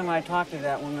every time I talk to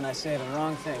that woman, I say the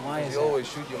wrong thing. Why is You that? always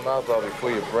shoot your mouth off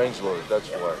before your brain's loaded, that's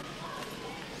why.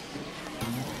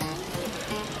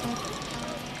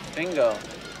 Bingo.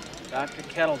 Dr.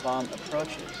 Kettlebaum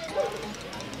approaches.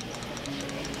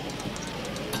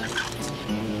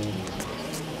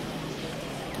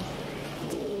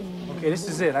 Okay, this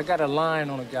is it. I got a line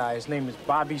on a guy. His name is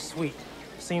Bobby Sweet.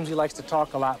 Seems he likes to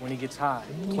talk a lot when he gets high.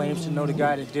 Claims to know the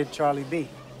guy that did Charlie B.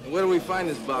 And where do we find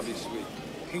this Bobby Sweet?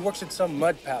 He works at some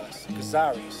mud palace,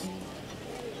 Kazari's.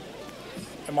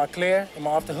 Am I clear? Am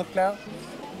I off the hook now?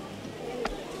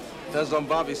 That's on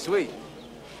Bobby Sweet.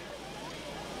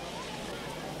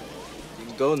 You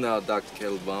can go now, Dr.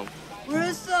 Kettlebaum.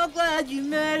 We're so glad you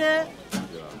made it.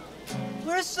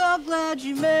 We're so glad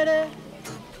you made it.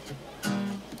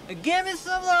 Give me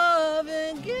some love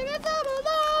and give me some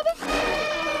love.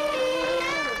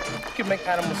 You can make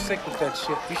animals sick with that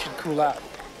shit. You should cool out.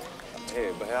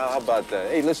 Hey, but how about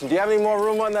that? Hey, listen, do you have any more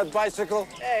room on that bicycle?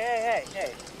 Hey.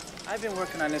 I've been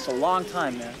working on this a long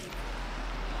time, man.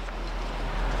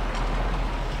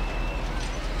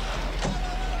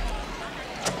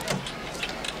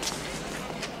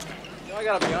 You know, I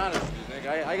gotta be honest with you,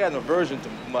 Nick. I got an aversion to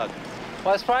mud.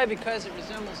 Well, it's probably because it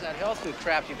resembles that health food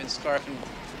crap you've been scarfing.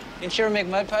 Didn't you ever make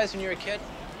mud pies when you were a kid?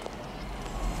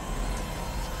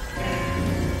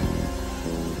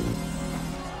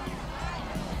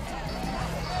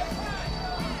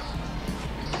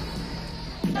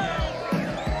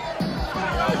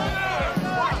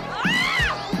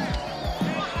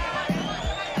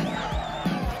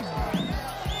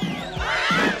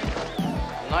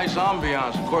 Nice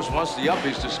ambiance. Of course, once the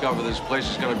uppies discover this place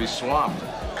is gonna be swamped.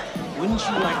 Wouldn't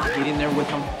you like to get in there with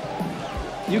them?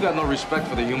 You got no respect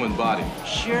for the human body.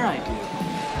 Sure I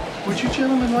do. Would you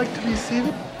gentlemen like to be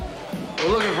seated? We're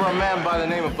looking for a man by the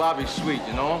name of Bobby Sweet,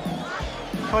 you know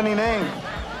him? Funny name.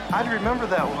 I'd remember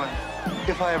that one,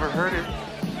 if I ever heard it.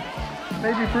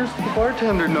 Maybe Bruce the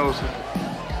bartender knows it.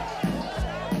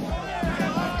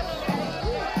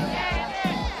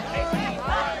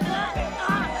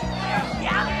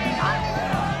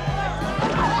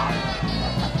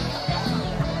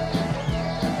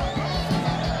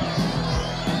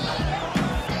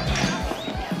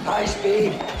 High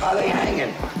speed. How they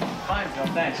hanging? Fine, Phil,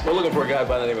 thanks. We're looking for a guy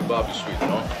by the name of Bobby Sweet, you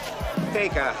know?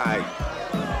 Take a hike.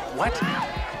 What?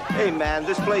 Hey, man,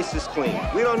 this place is clean.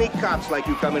 We don't need cops like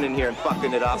you coming in here and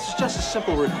fucking it up. It's just a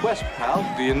simple request, pal.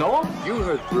 Do you know him? You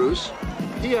heard Bruce.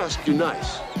 He asked you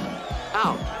nice.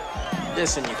 Out.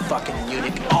 Listen, you fucking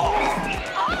eunuch. Oh,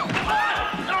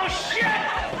 shit!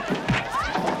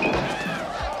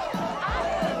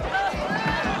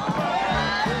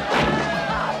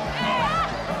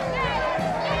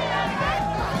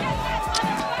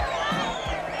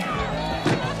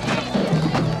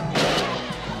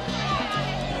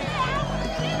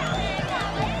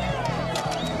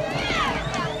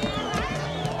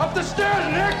 Up the stairs,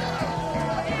 Nick!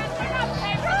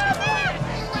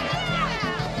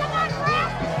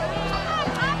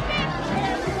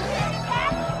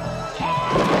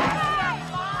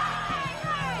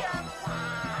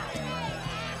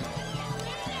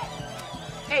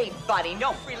 Hey, buddy,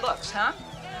 no free looks, huh?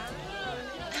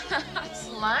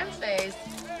 Slime face.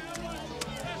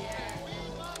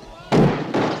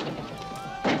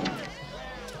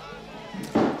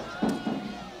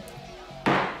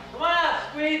 Come on out,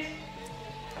 Squeeze.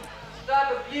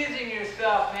 Stop abusing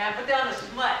yourself, man. Put down the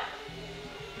smut.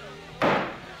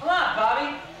 Come on,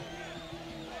 Bobby.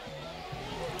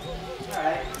 All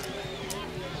right.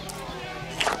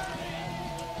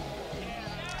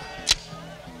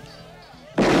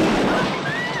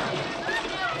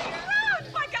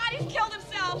 My God, he's killed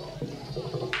himself.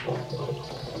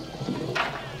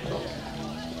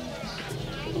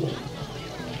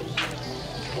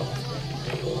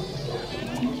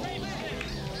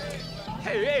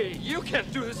 Hey, you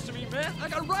can't do this to me, man. I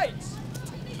got rights.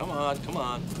 Come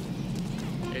on.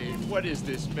 Hey, what is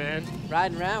this, man?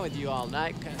 Riding around with you all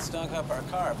night kind of stunk up our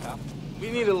car, pal.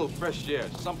 We need a little fresh air,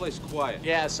 someplace quiet.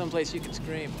 Yeah, someplace you can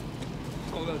scream.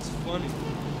 Oh, that's funny.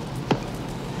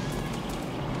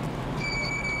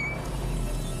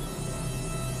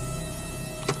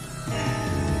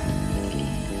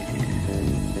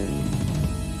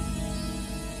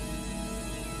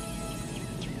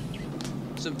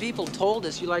 Some people told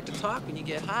us you like to talk when you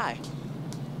get high.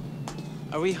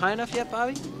 Are we high enough yet,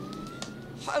 Bobby?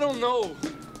 I don't know.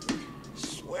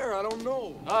 Swear, I don't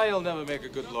know. Oh, you'll never make a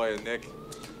good lawyer, Nick.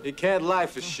 You can't lie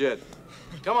for shit.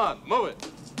 Come on, move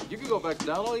it. You can go back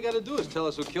down. All you gotta do is tell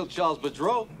us who killed Charles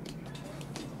Bedreau.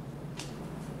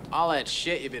 All that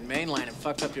shit you've been mainlining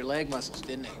fucked up your leg muscles,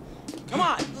 didn't it? Come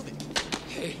on, move it.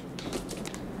 Hey.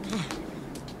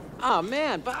 Oh,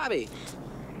 man, Bobby.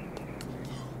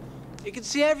 You can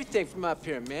see everything from up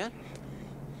here, man.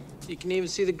 You can even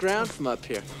see the ground from up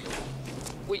here.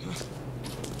 Wait.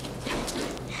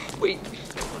 Wait.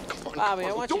 Bobby,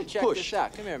 I want you to check this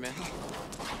out. Come here, man.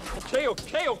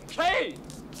 Okay.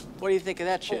 What do you think of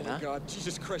that shit, huh? Oh, God.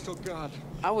 Jesus Christ, oh, God.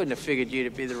 I wouldn't have figured you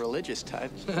to be the religious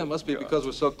type. It must be because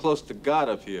we're so close to God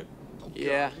up here.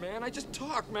 Yeah. God, man, I just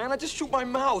talk, man. I just shoot my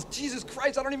mouth. Jesus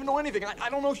Christ, I don't even know anything. I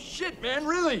don't know shit, man,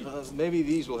 really. Maybe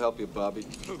these will help you, Bobby.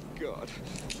 Oh, God.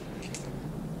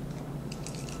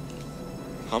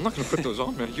 I'm not gonna put those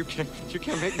on, man. You can't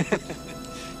make me.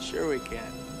 Sure we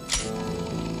can.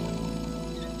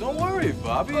 Don't worry,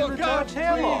 Bobby. Oh, God,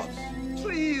 hair loss.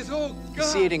 Please, oh, God. You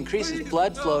see, it increases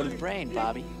blood flow to the brain,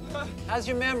 Bobby. How's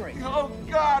your memory? Oh,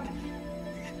 God.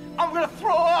 I'm gonna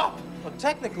throw up. Well,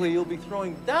 technically, you'll be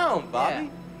throwing down,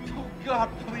 Bobby. Yeah. Oh, God,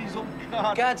 please, oh,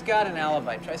 God. God's got an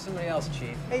alibi. Try somebody else,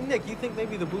 Chief. Hey, Nick, you think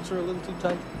maybe the boots are a little too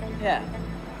tight? Yeah.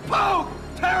 Pogue!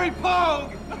 Terry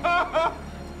Pogue!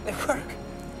 They work.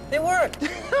 They work.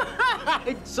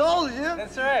 I told you.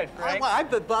 That's right, Frank. I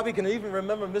bet Bobby can even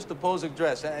remember Mr. Poe's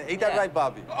address. Ain't that right,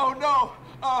 Bobby? Oh, no.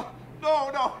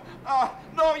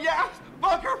 No, yeah.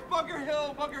 Bunker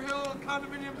Hill,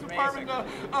 condominiums, apartment,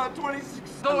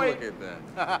 26. Oh, wait. Look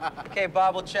at that. Okay,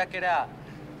 Bob, we'll check it out.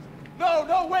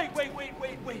 No, wait. God,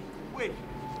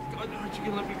 aren't you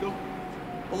gonna let me go?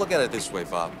 Well, look at it this way,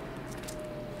 Bob.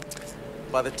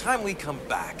 By the time we come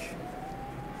back,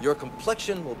 your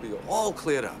complexion will be all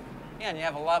cleared up. Yeah, and you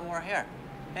have a lot more hair.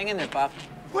 Hang in there, Bob.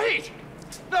 Wait!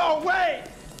 No, wait!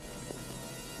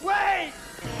 Wait!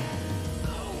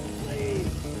 No, please!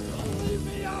 Don't leave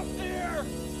me out there!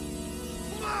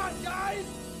 Come on, guys!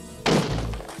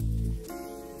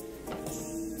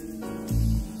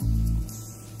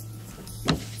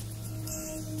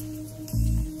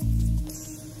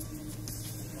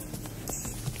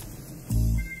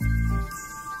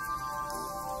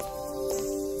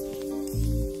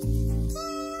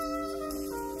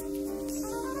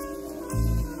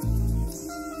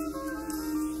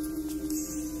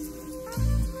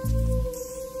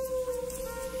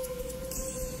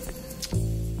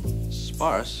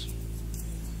 Sparse,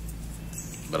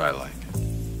 but I like it.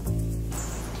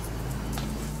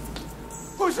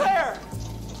 Who's there?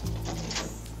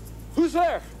 Who's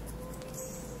there?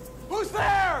 Who's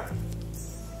there?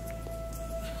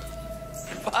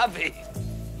 Bobby.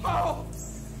 Oh!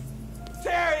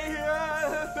 Terry!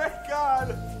 Thank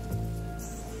God!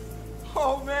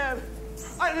 Oh, man.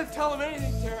 I didn't tell him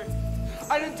anything, Terry.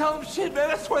 I didn't tell him shit, man.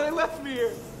 That's why they left me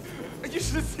here. You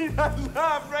should have seen that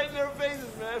laugh right in their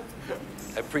faces, man.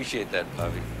 I appreciate that,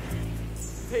 Bobby.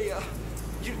 Hey,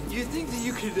 you think that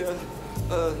you could,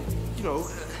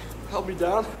 help me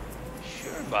down?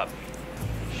 Sure, Bobby.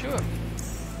 Sure.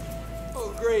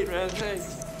 Oh, great, man.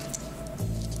 Thanks.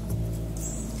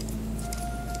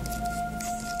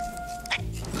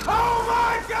 Oh,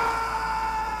 my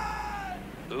God!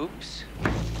 Oops.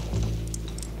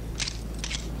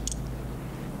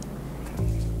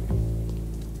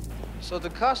 So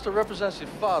DaCosta represents your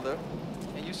father,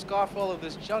 and you scarf all of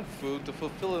this junk food to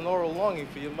fulfill an oral longing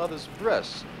for your mother's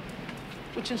breasts,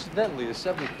 which incidentally is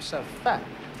 70% fat.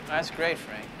 That's great,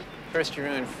 Frank. First you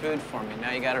ruined food for me,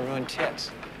 now you gotta ruin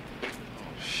tits. Oh,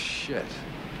 shit.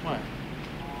 What?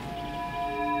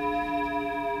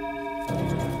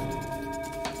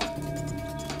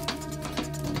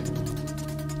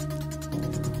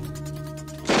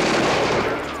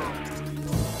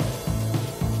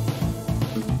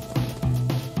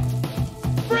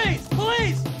 Freeze!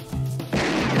 Police!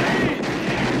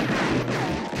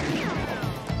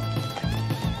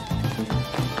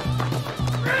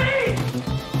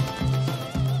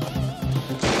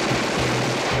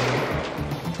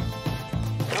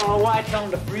 I don't know why I tell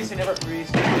him to freeze, he never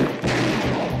freezes.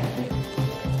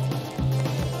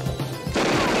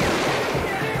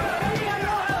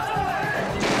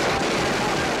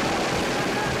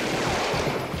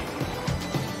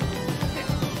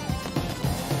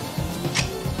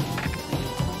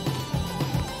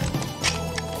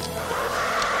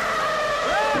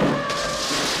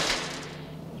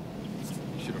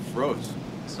 Should have froze.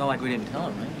 It's not like we didn't tell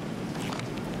him, right?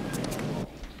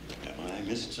 Have I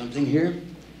missed something here?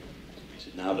 Is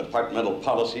it now departmental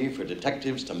policy for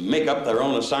detectives to make up their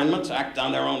own assignments, act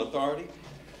on their own authority?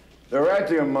 They're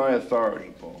acting on my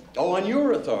authority, Paul. Oh, on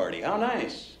your authority. How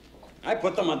nice. I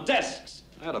put them on desks.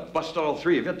 I had to bust all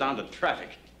three of you down to traffic.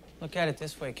 Look at it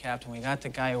this way, Captain. We got the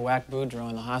guy who whacked Boudreaux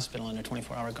in the hospital under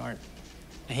 24-hour guard.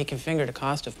 And he can finger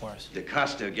DaCosta for us.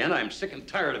 DaCosta again? I'm sick and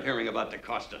tired of hearing about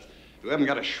DaCosta. You haven't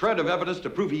got a shred of evidence to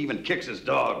prove he even kicks his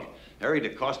dog. Harry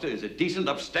DaCosta is a decent,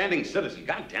 upstanding citizen.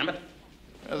 God damn it.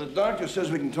 The doctor says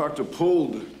we can talk to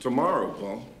Poole tomorrow,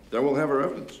 Paul. Then we'll have our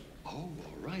evidence. Oh,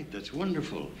 all right, that's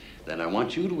wonderful. Then I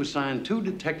want you to assign 2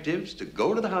 detectives to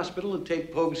go to the hospital and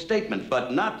take Pogue's statement,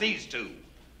 but not these 2.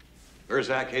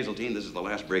 Erzak, Hazeltine, this is the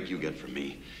last break you get from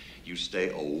me. You stay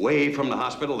away from the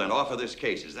hospital and off of this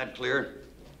case. Is that clear?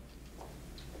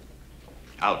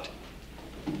 Out.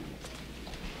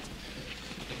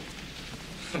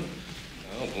 I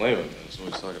don't blame him. That's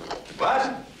what he's talking about.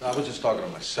 What? I was just talking to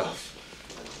myself.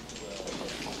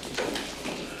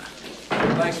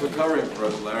 Thanks for covering for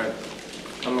us, Larry.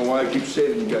 I don't know why I keep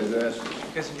saving you guys' asses.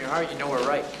 Because in your heart, you know we're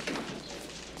right.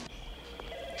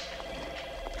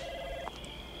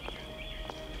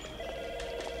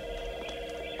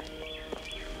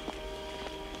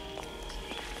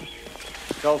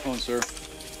 Telephone, sir.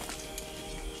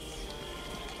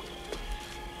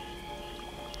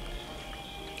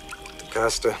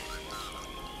 Costa.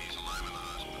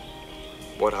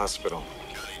 What hospital?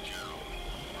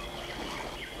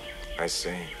 I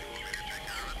see.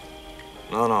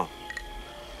 No.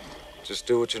 Just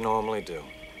do what you normally do.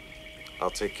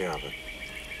 I'll take care of it.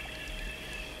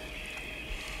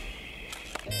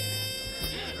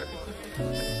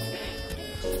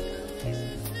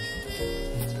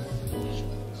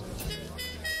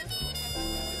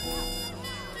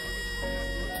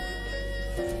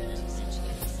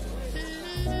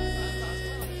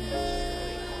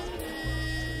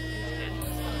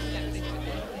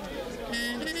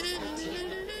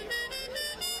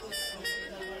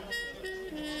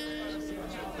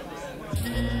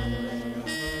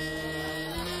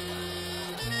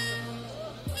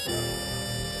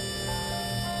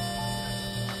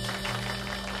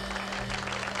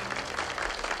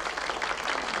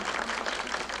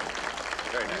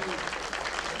 Very nice.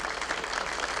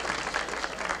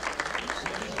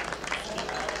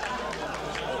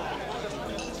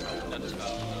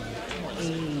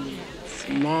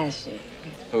 Smash it.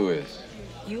 Who is?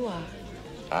 You are.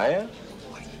 I am?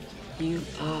 You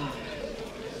are.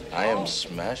 I am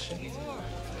smashing.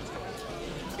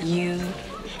 You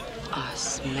are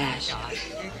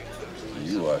smashing.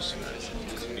 You are smashing.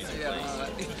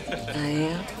 I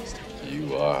am.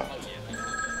 You are.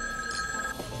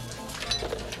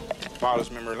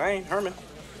 Father's Memory Lane, Herman.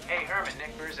 Hey, Herman,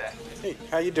 Nick, where's that? Hey,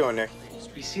 how you doing, Nick?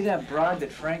 You see that broad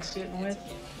that Frank's sitting with?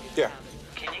 Yeah.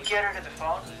 Can you get her to the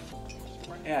phone?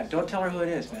 Yeah, don't tell her who it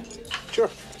is, man. Sure.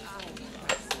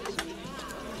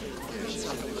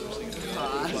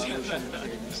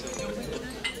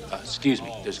 Excuse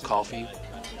me, there's a call for you.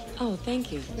 Oh,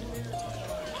 thank you.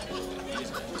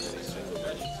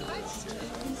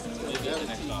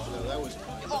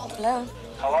 Hello?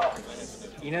 Hello?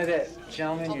 You know that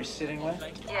gentleman you're sitting with?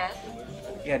 Yes.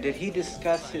 Yeah, did he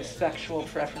discuss his sexual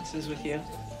preferences with you?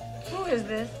 Who is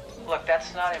this? Look,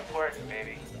 that's not important,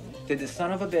 baby. Did the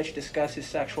son of a bitch discuss his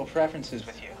sexual preferences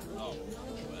with you?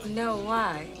 No,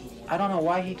 why? I don't know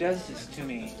why he does this to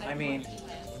me. I mean...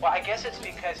 Well, I guess it's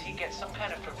because he gets some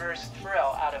kind of perverse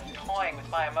thrill out of toying with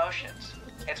my emotions.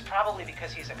 It's probably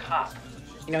because he's a cop.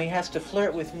 You know, he has to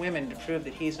flirt with women to prove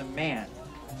that he's a man.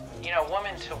 You know,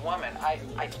 woman to woman, I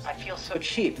feel so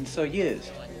cheap and so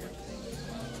used.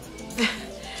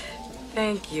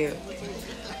 Thank you.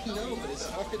 No, but it's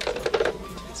hard.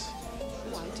 It's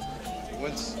white.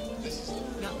 Once this is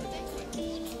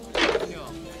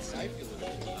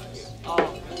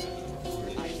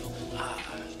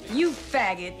You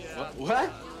faggot.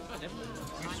 What?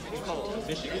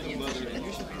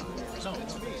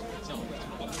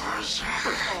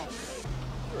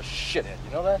 You're a shithead,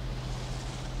 you know that?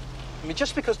 I mean,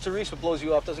 just because Teresa blows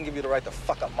you off doesn't give you the right to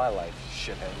fuck up my life,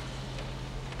 shithead.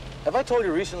 Have I told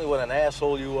you recently what an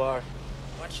asshole you are?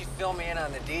 Why don't you fill me in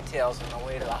on the details on the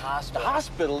way to the hospital? The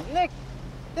hospital? Nick,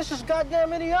 this is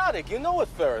goddamn idiotic. You know what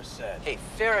Ferris said. Hey,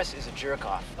 Ferris is a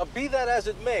jerk-off. Now, be that as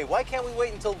it may, why can't we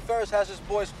wait until Ferris has his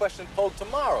boys question Pogue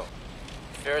tomorrow?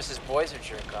 Ferris's boys are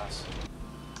jerk-offs.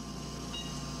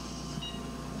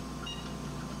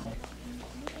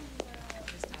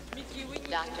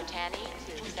 Dr. Tanny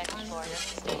to the second floor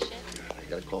station. I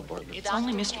gotta call Bartlett. It's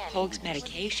only Mr. Pogue's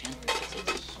medication.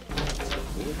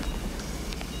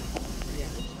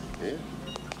 Yeah?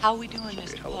 How are we doing,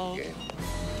 Mr. Pogue?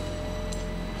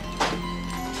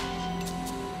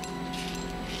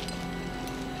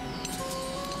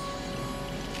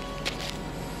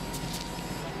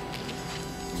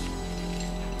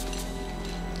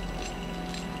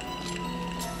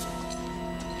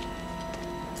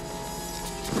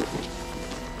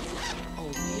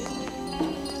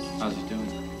 How's he doing?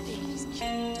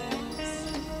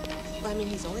 Well, I mean,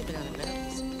 he's only been out of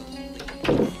medical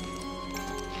school.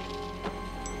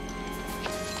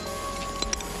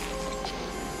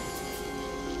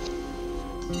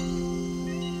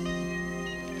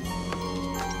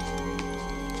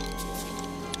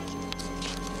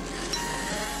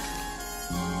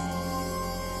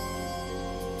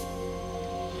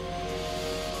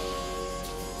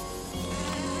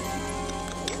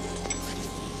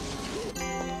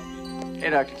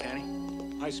 Dr. Kenny.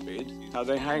 Hi, Speed. How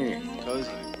they hanging? Cozy.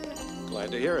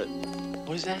 Glad to hear it.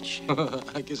 What is that shit?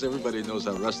 I guess everybody knows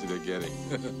how rusty they're getting.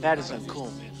 That is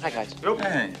uncool, man. Hi, guys.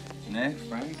 Hey, Nick,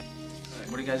 Frank.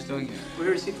 What are you guys doing here? We're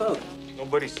here to see Pogue.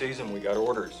 Nobody sees him. We got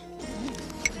orders.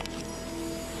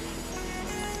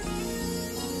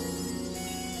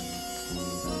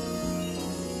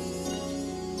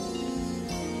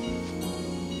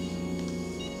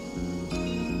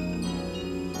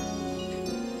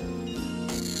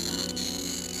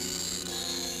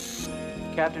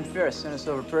 Captain Ferris sent us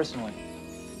over personally.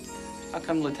 How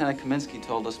come Lieutenant Kaminsky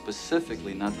told us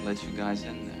specifically not to let you guys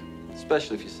in there?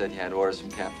 Especially if you said you had orders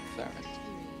from Captain Ferris.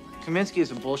 Kaminsky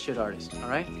is a bullshit artist, all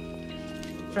right?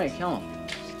 Frank, kill him.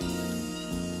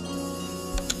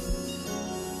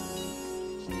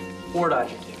 4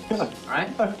 Dodger tickets, all right?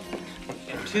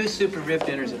 And 2 super rib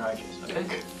dinners at Archer's, okay?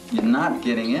 You're not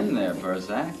getting in there,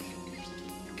 Verzak.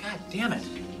 God damn it.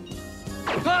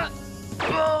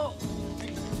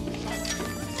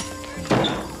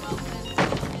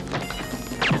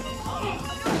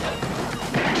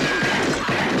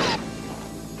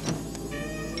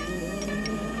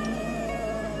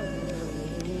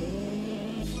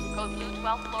 Code blue,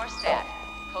 12th floor stat.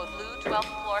 Code blue,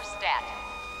 12th floor stat.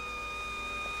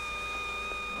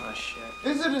 Oh, shit.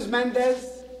 Visitors,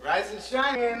 Mendez. Rise and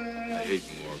shine. I hate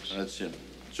morgues. That's him.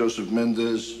 Joseph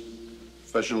Mendez,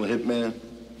 professional hitman,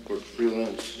 worked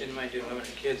freelance. Didn't mind doing women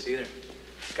and kids either.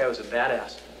 This guy was a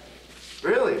badass.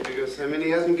 Really? Because, I mean, he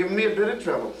hasn't given me a bit of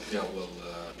trouble. Yeah, well,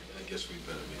 I guess we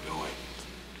better be going.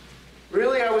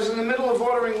 Really? I was in the middle of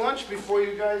ordering lunch before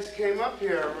you guys came up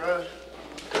here.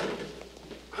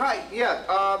 Hi,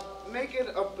 yeah, make it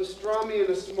a pastrami and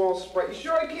a small Sprite. You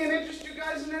sure I can't interest you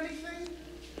guys in anything?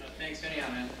 Thanks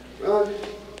anyhow, man.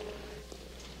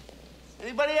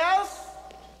 Anybody else?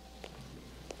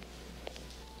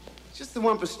 Just the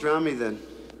one pastrami, then.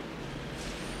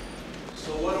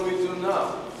 So what do we do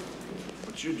now?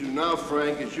 What you do now,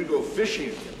 Frank, is you go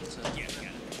fishing.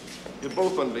 You're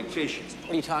both on vacation.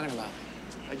 What are you talking about?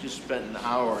 I just spent an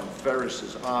hour in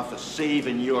Ferris's office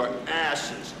saving your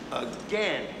asses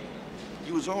again.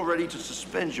 He was all ready to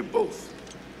suspend you both.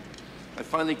 I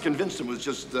finally convinced him it was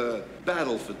just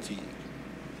battle fatigue.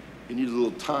 You need a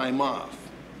little time off.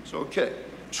 So, okay,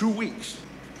 2 weeks.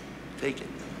 Take it.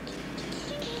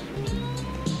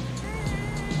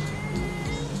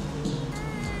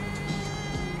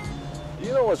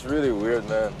 You know what's really weird,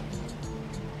 man?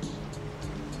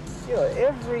 You know,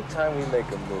 every time we make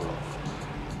a move,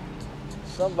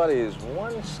 somebody is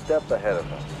one step ahead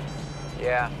of us.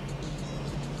 Yeah.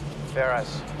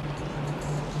 Ferris.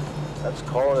 That's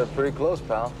calling it pretty close,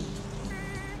 pal.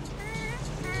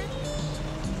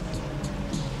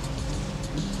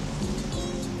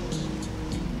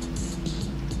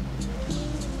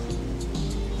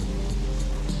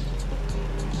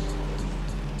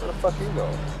 Where the fuck are you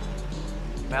going?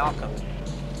 Malcolm.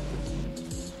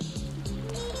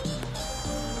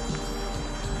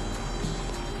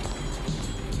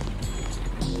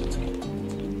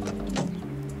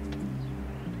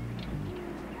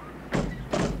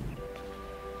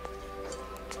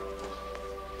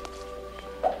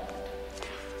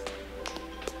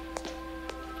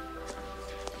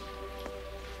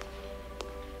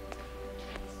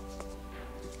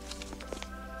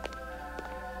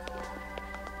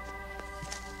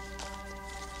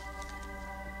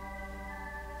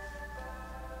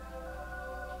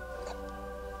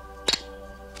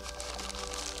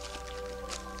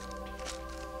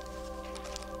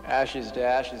 Ashes to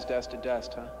ashes, dust to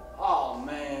dust, huh? Oh,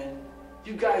 man.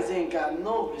 You guys ain't got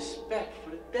no respect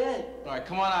for the dead. All right,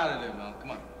 come on out of there, Mel.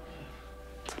 Come on.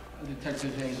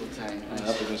 Detective Hazeltine.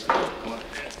 Up against the wall. Come on.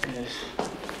 Yes.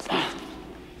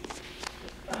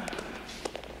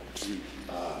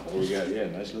 What do we got here?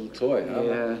 Nice little toy, huh?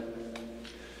 Yeah.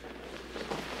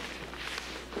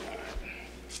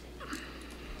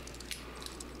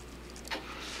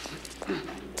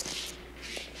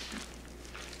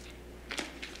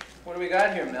 What do we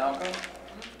got here, Malcolm?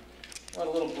 What, a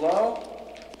little blow?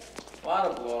 A lot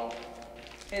of blow.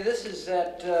 Hey, this is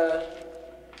that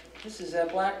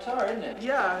black tar, isn't it?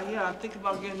 Yeah, I'm thinking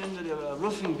about getting into the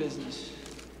roofing business.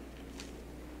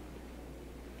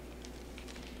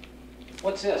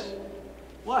 What's this?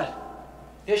 What?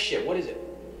 This shit, what is it?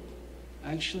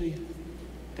 Actually,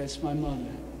 that's my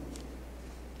mother.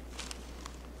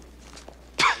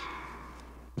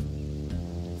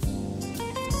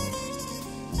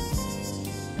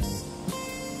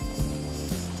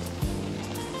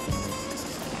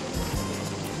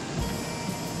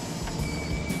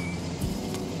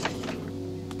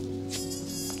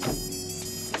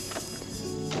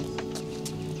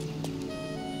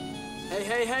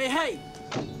 Hey!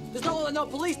 There's no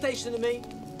police station to me.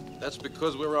 That's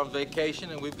because we're on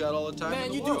vacation and we've got all the time Man, in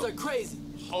the you world. dudes are crazy.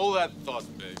 Hold that thought,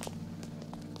 babe.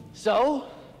 So?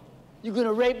 You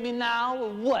gonna rape me now or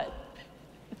what?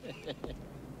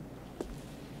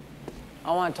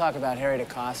 I want to talk about Harry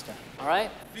DaCosta, all right?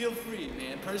 Feel free,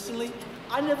 man. Personally,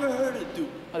 I never heard of Duke.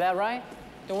 Oh, that right?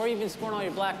 Then where you been scoring all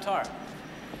your black tar?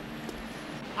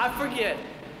 I forget.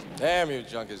 Damn, you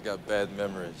junkies got bad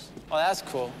memories. Oh, that's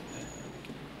cool.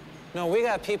 No, we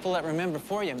got people that remember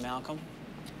for you, Malcolm.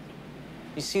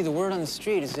 You see, the word on the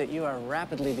street is that you are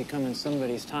rapidly becoming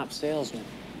somebody's top salesman.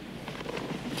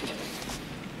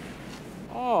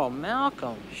 Oh,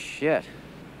 Malcolm. Shit.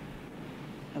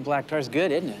 That black tar's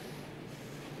good, isn't it?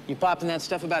 You popping that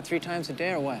stuff about 3 times a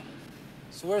day or what?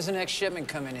 So where's the next shipment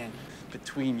coming in?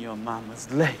 Between your mama's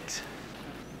legs.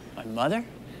 My mother?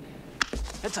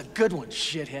 That's a good one,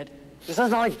 shithead. This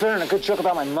sounds like Bern, a good joke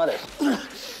about my mother.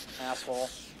 Asshole.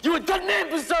 You a dead man,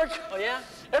 Berserk! Oh, yeah?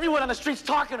 Everyone on the street's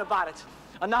talking about it.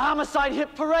 On the homicide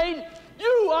hit parade,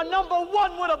 you are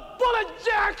 #1 with a bullet,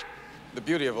 Jack! The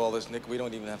beauty of all this, Nick, we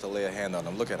don't even have to lay a hand on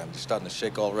him. Look at him. He's starting to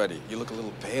shake already. You look a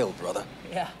little pale, brother.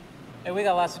 Yeah. Hey, we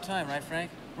got lots of time, right, Frank?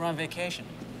 We're on vacation.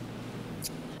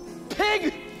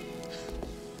 Pig!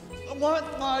 I want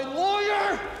my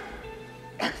lawyer!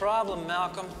 No problem,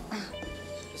 Malcolm.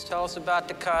 Just tell us about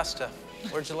DaCosta.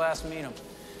 Where'd you last meet him?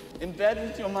 In bed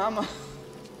with your mama.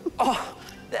 Oh,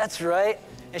 that's right.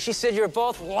 And she said you were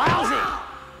both lousy.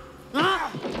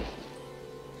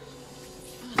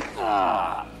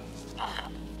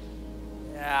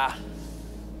 Yeah.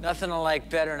 Nothing to like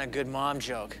better than a good mom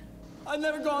joke. I've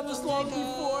never gone this long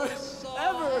before.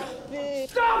 Ever.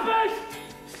 Stop it!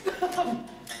 Stop!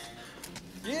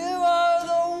 You are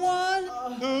the one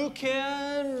who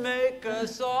can make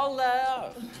us all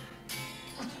laugh.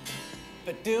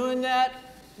 But doing that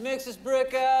makes us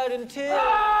break out in tears.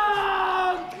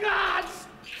 Oh, God!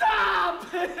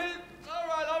 Stop it! All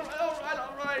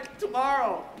right.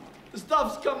 Tomorrow. The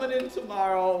stuff's coming in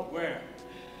tomorrow. Where?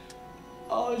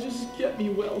 Oh, just get me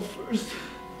well first.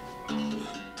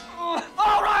 All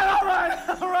right.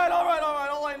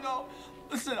 All I know.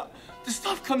 Listen, the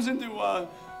stuff comes into,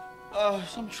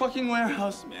 some trucking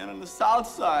warehouse, man, on the south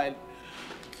side.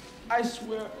 I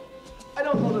swear, I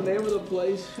don't know the name of the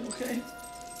place, okay?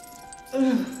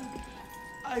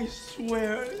 I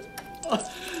swear.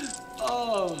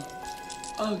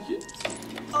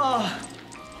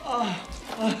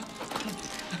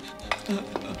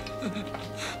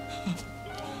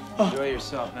 Enjoy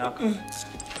yourself, Malcolm.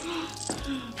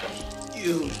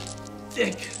 You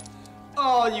dick.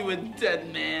 Oh, you a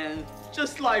dead man.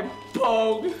 Just like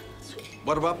Pogue.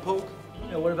 What about Poke?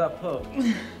 Yeah, what about Pogue?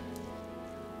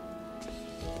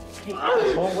 Hey,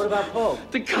 asshole, what about Pogue?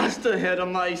 DaCosta had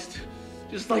him iced.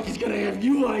 Just like he's gonna have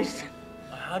you iced.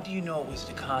 How do you know it was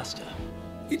DaCosta?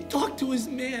 He talked to his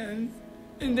man,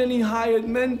 and then he hired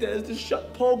Mendez to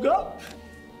shut Pogue up.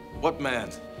 What man?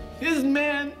 His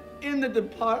man in the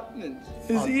department.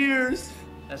 His ears.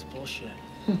 That's bullshit.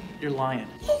 You're lying.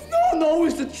 Oh, no,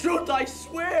 it's the truth, I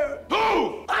swear.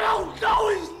 Who? I don't know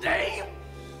his name.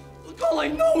 Look, all I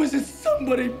know is it's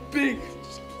somebody big.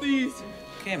 Just please.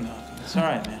 Okay, Malcolm. It's all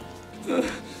right, man.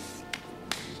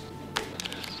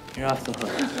 You're off the hook.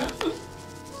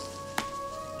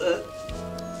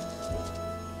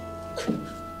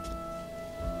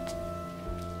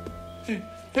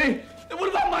 Hey, what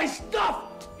about my stuff?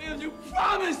 Man, you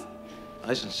promised.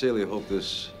 I sincerely hope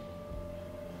this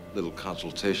little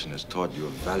consultation has taught you a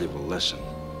valuable lesson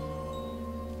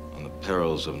on the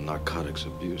perils of narcotics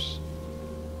abuse.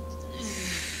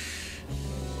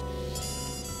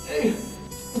 Hey.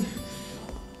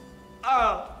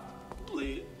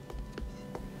 Please.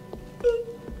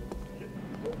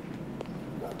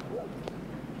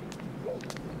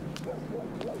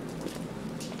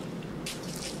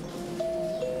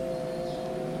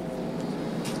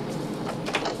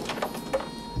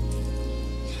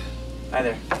 Hi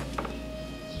there.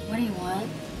 What do you want?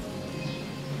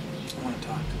 I want to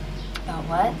talk. About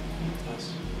what?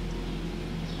 Us.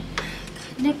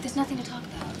 Nick, there's nothing to talk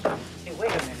about. Hey,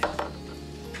 wait a minute.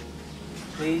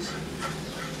 Please?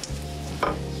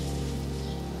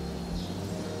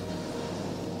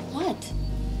 What?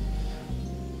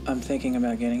 I'm thinking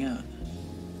about getting out.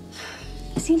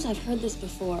 It seems I've heard this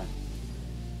before.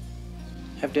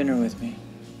 Have dinner with me.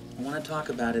 I want to talk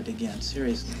about it again,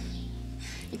 seriously.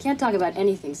 You can't talk about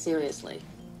anything seriously.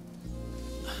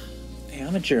 Hey,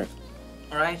 I'm a jerk,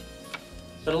 all right?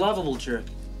 But a lovable jerk.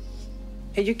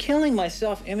 Hey, you're killing my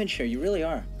self-image here. You really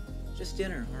are. Just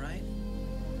dinner, all right?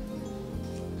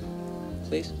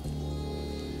 Please?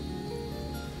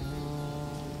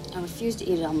 I refuse to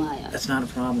eat at Almaya. That's not a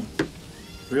problem.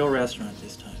 Real restaurant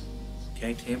this time.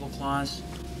 Okay, tablecloths,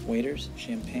 waiters,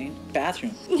 champagne,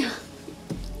 bathroom.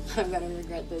 I'm gonna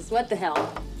regret this. What the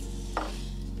hell?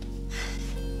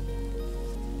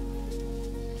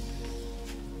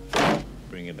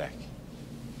 Bring it back.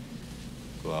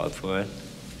 Go out for it.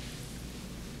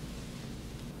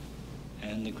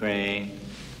 And the crane.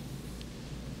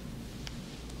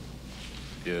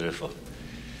 Beautiful.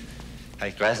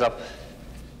 Hey, dress up.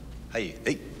 Hey,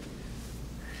 hey.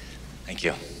 Thank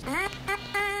you.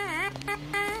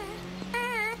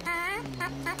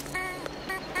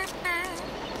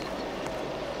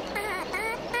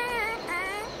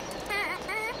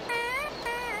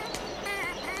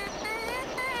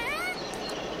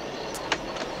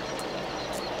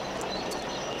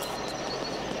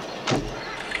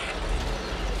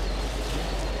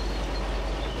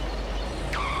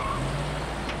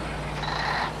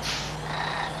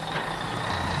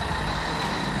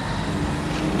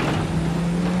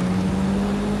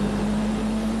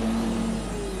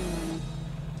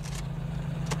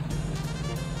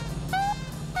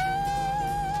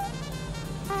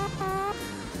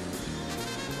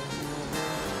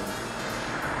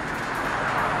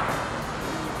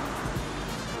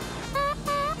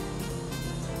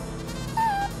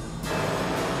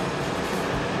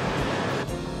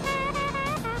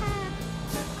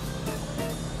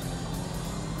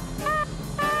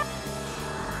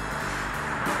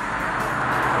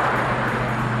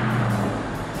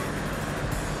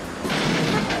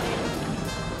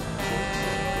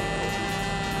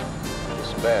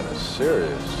 Man is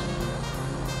serious.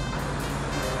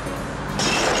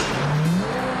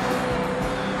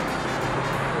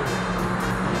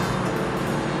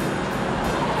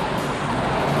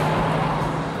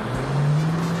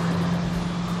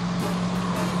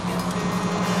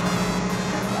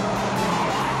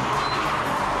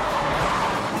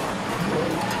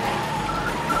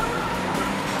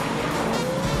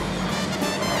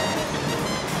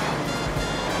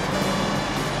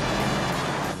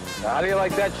 How do you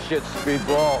like that shit,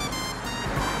 Speedball?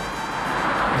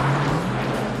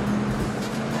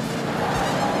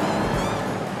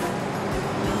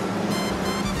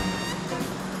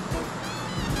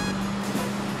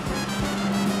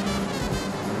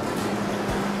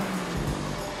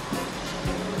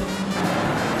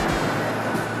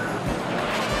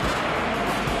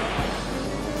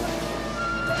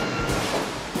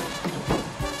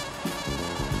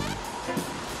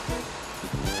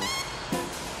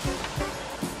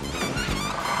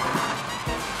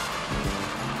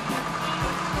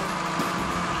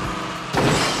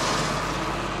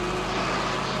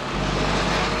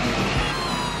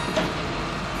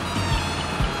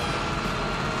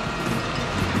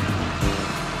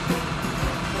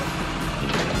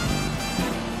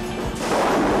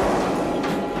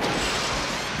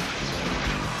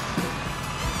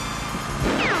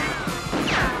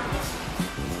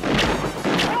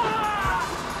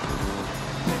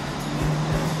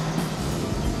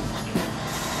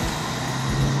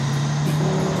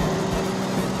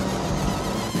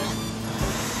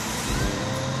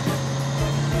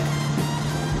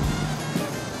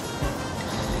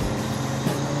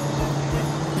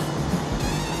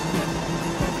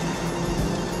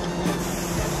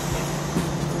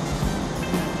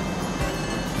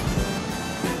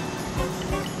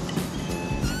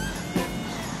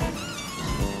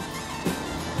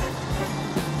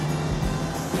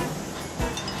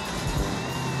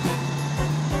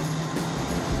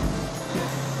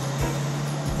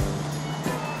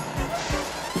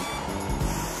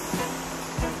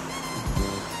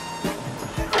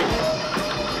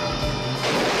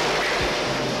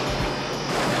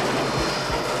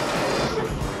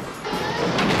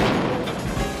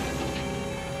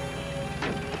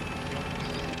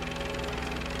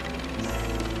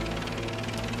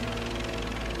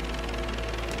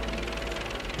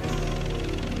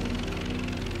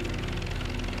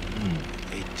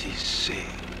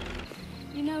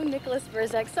 You know, Nicholas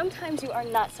Verzek, sometimes you are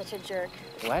not such a jerk.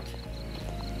 What?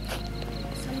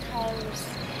 Sometimes.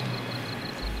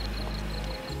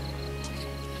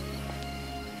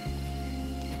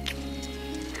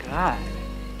 God.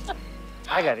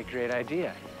 I got a great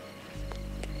idea.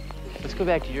 Let's go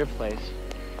back to your place,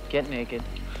 get naked,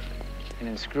 and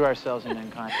then screw ourselves into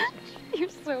unconsciousness. You're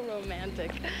so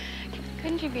romantic.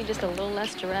 Couldn't you be just a little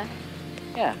less direct?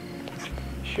 Yeah,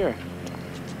 sure.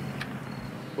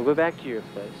 We'll go back to your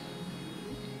place,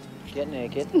 get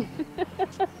naked,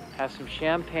 have some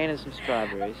champagne and some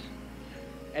strawberries,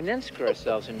 and then screw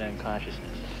ourselves into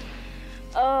unconsciousness.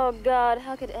 Oh, God,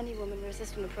 how could any woman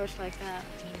resist an approach like that?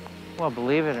 Well,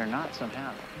 believe it or not,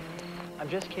 somehow. I'm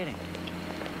just kidding.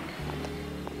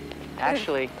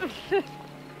 Actually,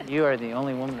 you are the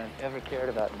only woman I've ever cared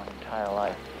about in my entire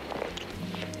life.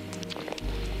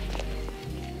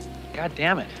 God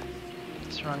damn it.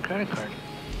 It's the wrong credit card.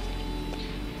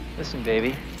 Listen,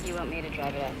 baby. You want me to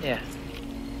drive it up? Yeah.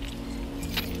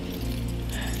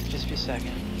 Just be a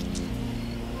second.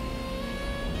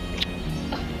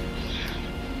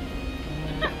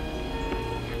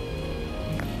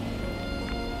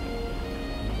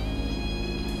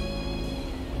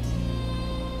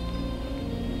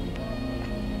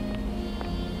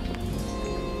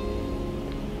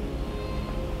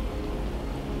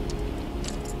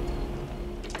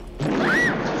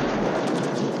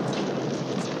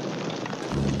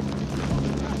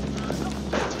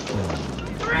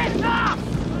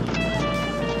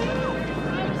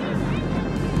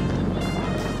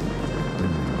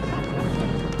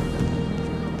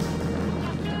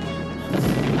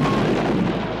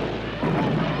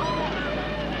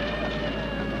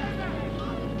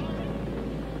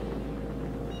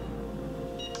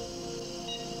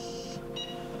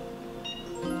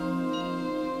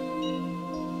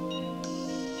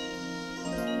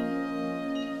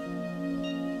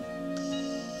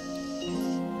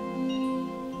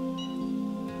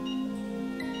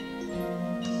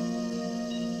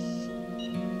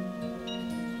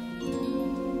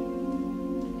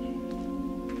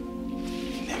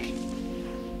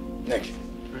 Nick.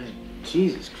 Right.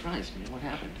 Jesus Christ, man, what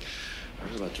happened? I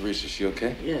heard about Teresa. Is she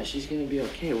okay? Yeah, she's gonna be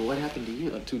okay. Well, what happened to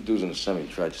you? Two dudes in the semi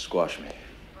tried to squash me.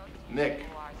 Nick,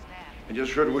 I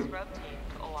just heard what...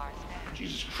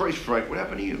 Jesus Christ, Frank, what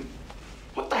happened to you?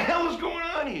 What the hell is going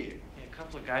on here? Yeah, a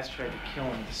couple of guys tried to kill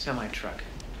him with a semi-truck.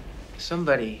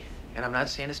 Somebody, and I'm not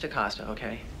saying it's DaCosta,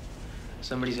 okay?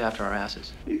 Somebody's after our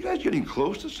asses. Are you guys getting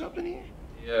close to something here?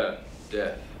 Yeah,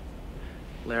 death.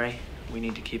 Larry, we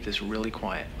need to keep this really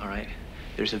quiet, all right?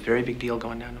 There's a very big deal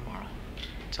going down tomorrow.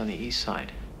 It's on the east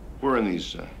side. Where in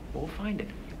these, We'll find it.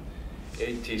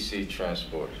 ATC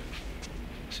transport.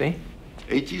 See?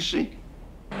 ATC?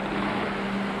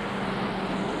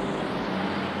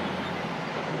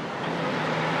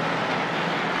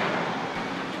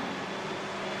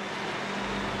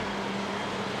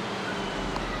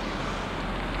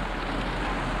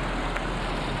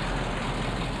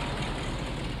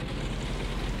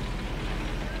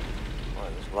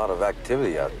 There's a lot of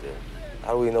activity out there.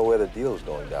 How do we know where the deal's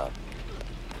going down?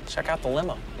 Check out the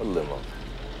limo. What limo?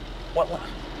 What one?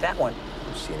 That one.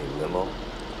 You see any limo?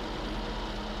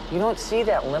 You don't see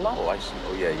that limo? Oh, I see.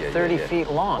 Oh, yeah. 30 feet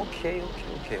long. Okay.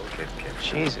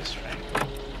 Jesus, Frank.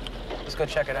 Let's go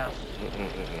check it out.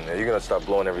 Now, you're gonna start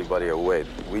blowing everybody away.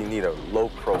 We need a low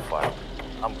profile.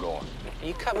 I'm going.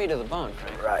 You cut me to the bone,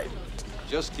 Frank. Right.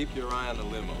 Just keep your eye on the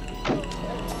limo.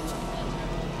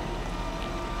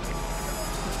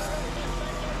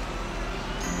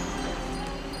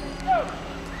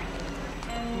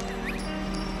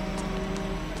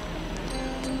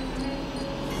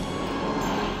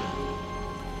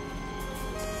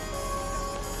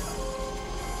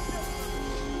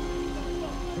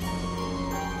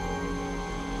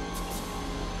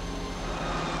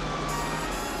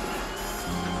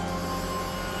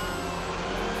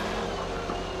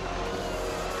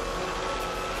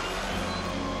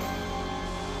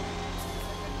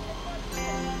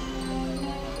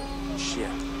 Shit.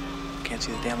 Can't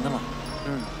see the damn limo.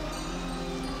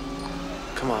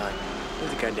 Come on. Move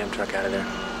the goddamn truck out of there.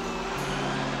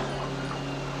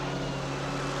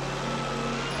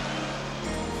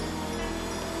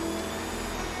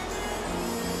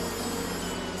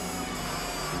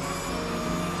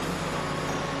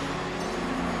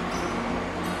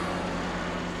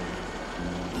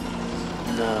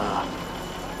 No.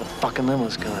 The fucking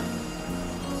limo's gone.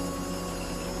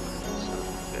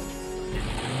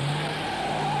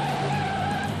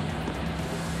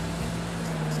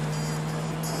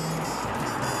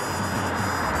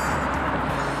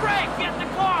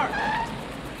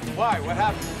 Why? What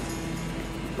happened?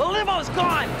 The limo's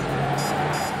gone!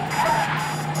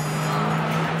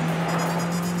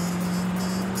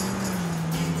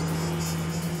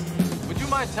 Would you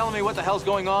mind telling me what the hell's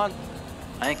going on?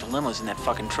 I think the limo's in that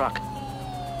fucking truck.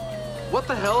 What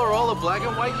the hell are all the black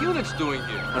and white units doing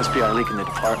here? Must be our leak in the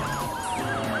department.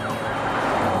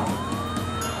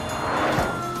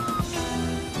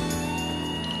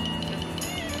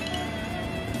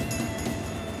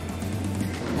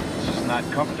 Not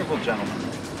comfortable, gentlemen.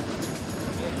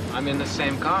 I'm in the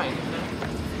same kind.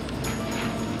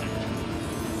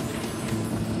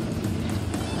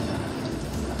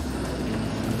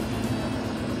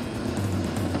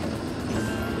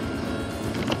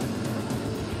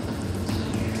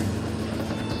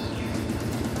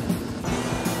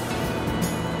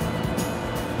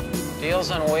 Wheels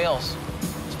on wheels.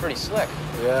 It's pretty slick.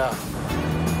 Yeah.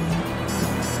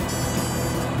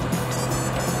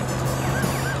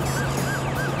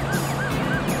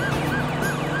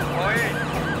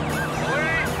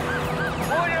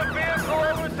 Pull your vehicle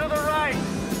over to the right.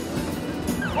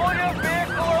 Pull your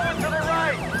vehicle over to the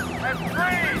right. And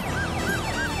freeze.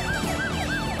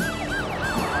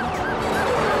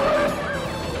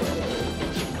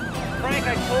 Frank,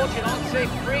 I told you, don't say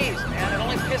freeze, man. It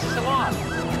only pisses him off.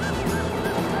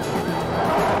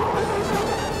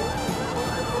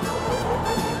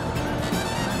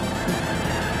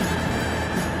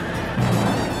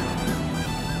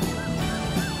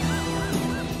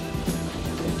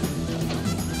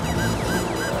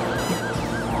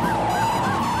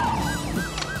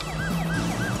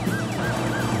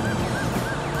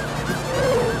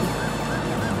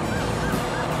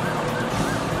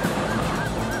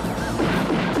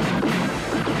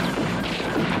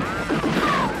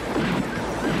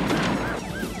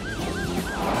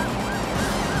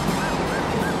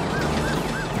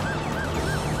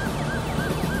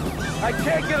 I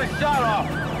can't get a shot off.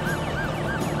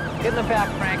 Get in the back,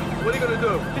 Frank. What are you gonna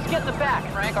do? Just get in the back,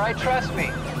 Frank, all right? Trust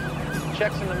me.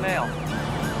 Check's in the mail.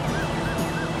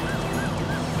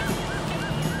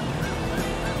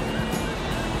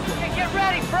 Okay, get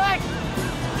ready, Frank!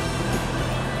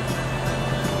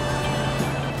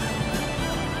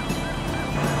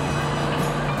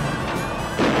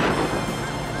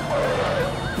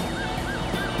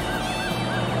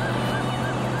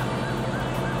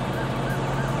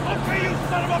 Okay, you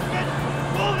son of a bitch!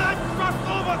 Pull that truck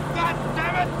over,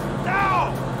 goddammit!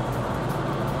 Now!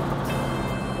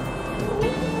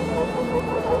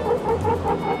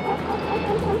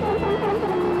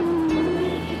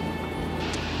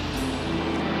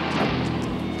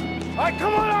 All right,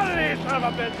 come on out of here, you son of a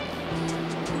bitch!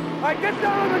 All right, get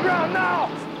down on the ground now!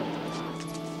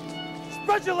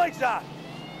 Spread your legs out!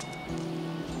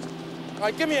 All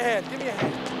right, give me a hand, give me a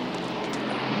hand.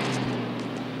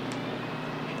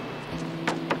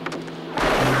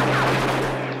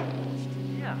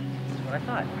 Yeah, that's what I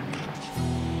thought.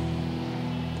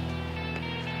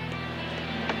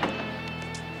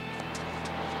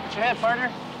 What's your head, partner?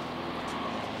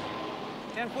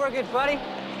 10-4, good buddy.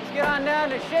 Let's get on down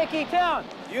to Shaky Town.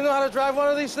 You know how to drive one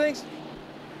of these things?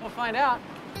 We'll find out.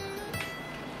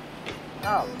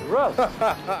 Oh, gross.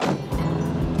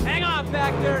 Hang on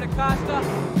back there, DaCosta.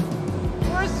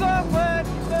 We're so glad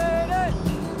you made it.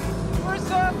 We're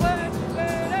so glad you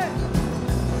made it.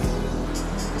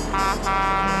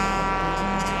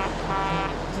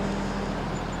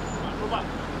 Move up,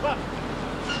 move up.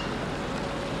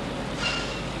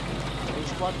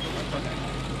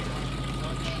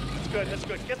 That's good, that's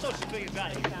good. Get those civilians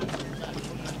out of here.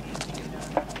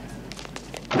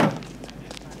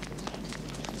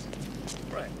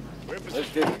 Right. We're in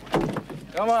position.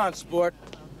 Come on, sport.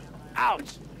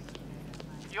 Ouch!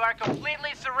 You are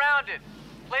completely surrounded.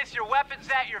 Place your weapons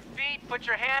at your feet. Put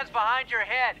your hands behind your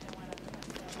head.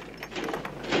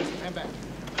 Stand back.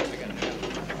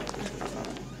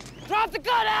 Drop the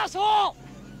gun, asshole!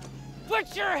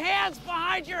 Put your hands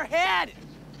behind your head.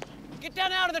 Get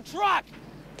down out of the truck.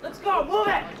 Let's go. Move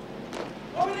it.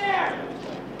 Over there.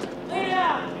 Lay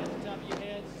down.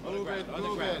 Move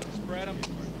it. Spread them.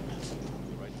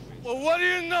 Well, what do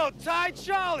you know? Ty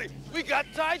Charlie. We got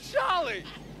Ty Charlie.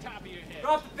 Top of your head.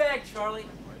 Drop the bag, Charlie.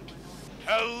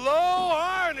 Hello,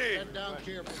 Arnie. Get down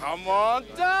here. Come on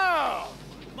down.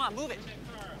 Come on, move it.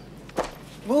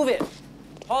 Move it.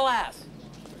 Haul ass.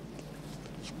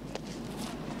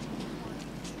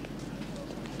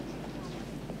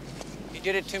 You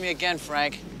did it to me again,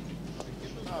 Frank.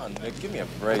 Oh, Nick, give me a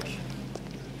break.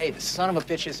 Hey, the son of a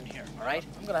bitch isn't here, all right?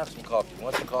 I'm gonna have some coffee. You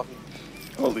want some coffee?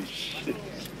 Holy shit.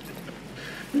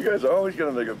 You guys are always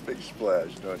gonna make a big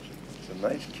splash, don't you? It's a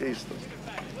nice case, though.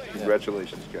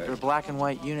 Congratulations, guys. There are black and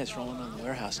white units rolling on the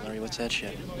warehouse, Larry. What's that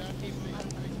shit?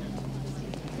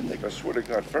 Nick, I swear to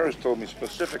God, Ferris told me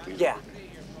specifically. Yeah.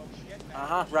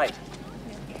 Uh-huh, right.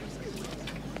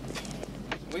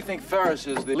 We think Ferris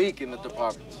is the leak in the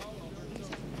department.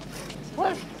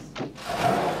 What?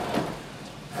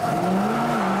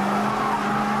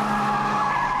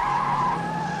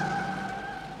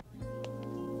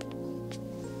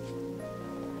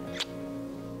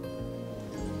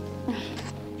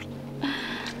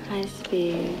 Hi,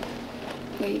 Speed.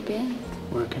 Where you been?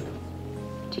 Working.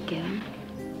 Did you get him?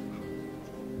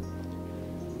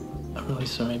 I'm really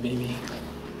sorry, baby.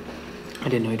 I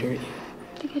didn't know I'd hurt you.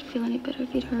 Think I'd feel any better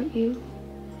if he'd hurt you?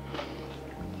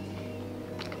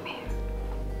 Come here.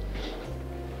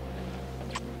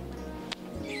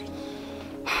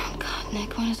 Oh, God,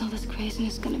 Nick, when is all this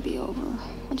craziness gonna be over?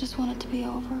 I just want it to be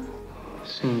over.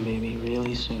 Soon, baby,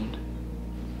 really soon.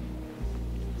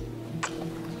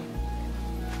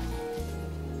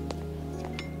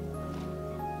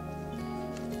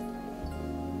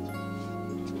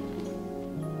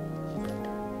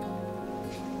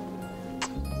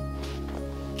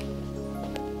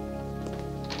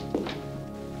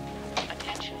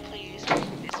 Attention, please.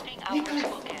 Visiting hours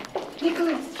will end.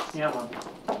 Nicholas, Yeah, Mom.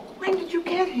 when did you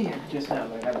get here? Just now,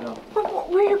 but I gotta go.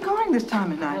 Where are you going this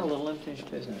time of I night? got a little unfinished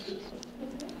business.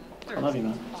 I love you,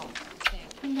 Mom.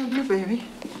 I love you, baby.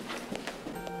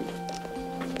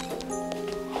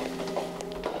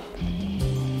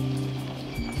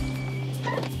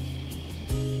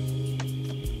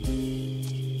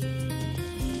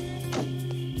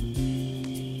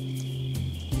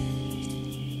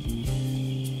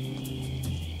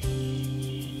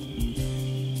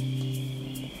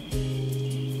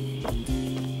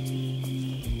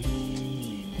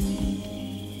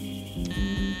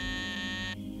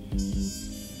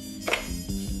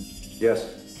 Yes.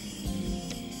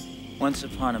 Once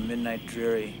upon a midnight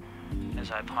dreary,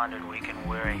 as I pondered weak and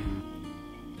weary,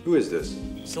 Who is this?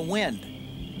 it's the wind.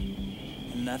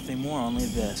 And nothing more, only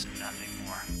this. Nothing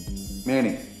more.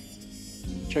 Manny.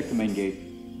 Check the main gate.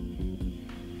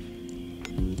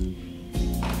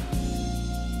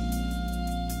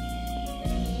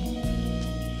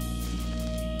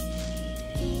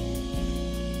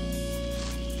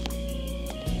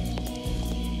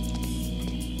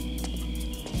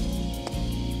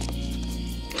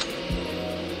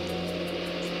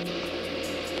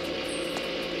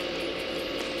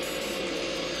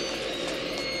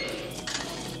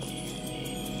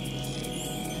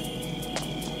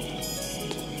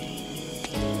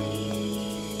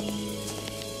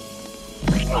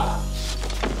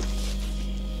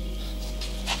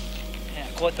 Yeah,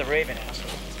 quote the Raven, asshole.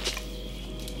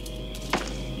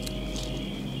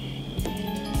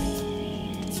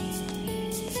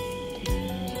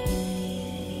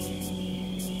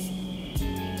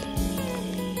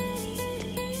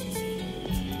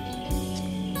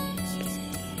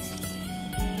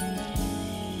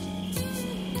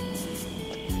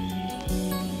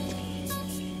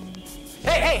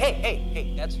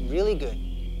 Hey, that's really good.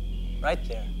 Right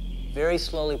there. Very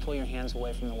slowly pull your hands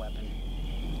away from the weapon.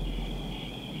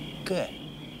 Good.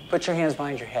 Put your hands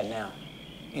behind your head now.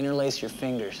 Interlace your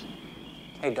fingers.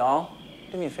 Hey, doll,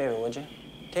 do me a favor, would you?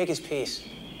 Take his piece.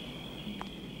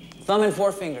 Thumb and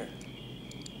forefinger.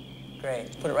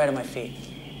 Great. Put it right at my feet.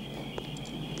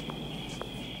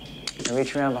 Now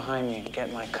reach around behind me and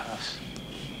get my cuffs.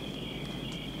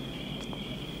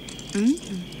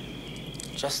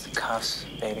 Just the cuffs,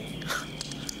 baby.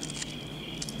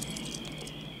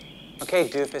 Okay,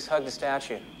 doofus, hug the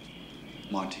statue.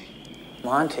 Monty.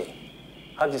 Monty.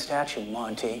 Hug the statue,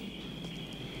 Monty.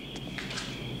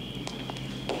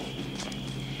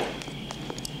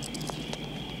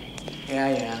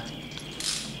 Yeah.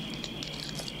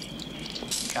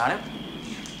 Got him?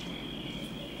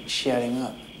 Shut him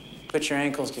up. Put your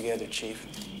ankles together, Chief.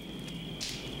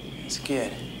 That's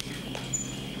good.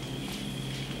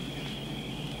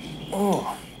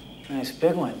 Oh, nice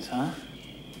big ones, huh?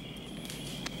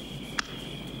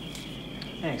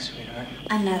 Thanks, sweetheart.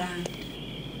 I'm not armed.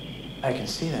 I can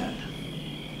see that.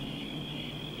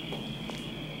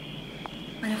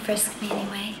 Want to frisk me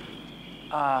anyway?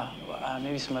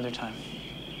 Maybe some other time.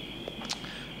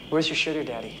 Where's your sugar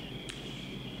daddy?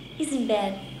 He's in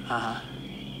bed. Uh-huh.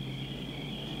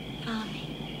 Follow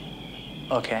me.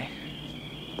 Okay.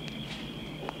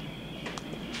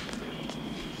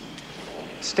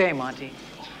 Stay, Monty.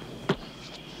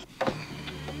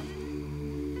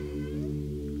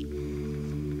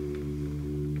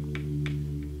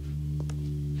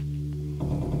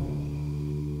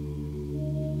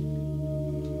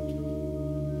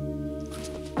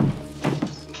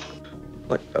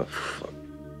 What the fuck?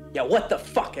 Yeah, what the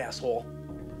fuck, asshole?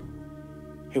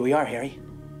 Here we are, Harry.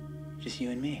 Just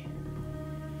you and me.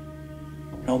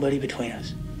 Nobody between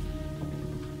us.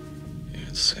 You're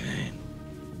insane.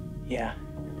 Yeah.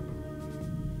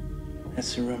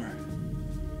 That's the rumor.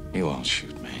 You won't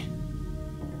shoot me.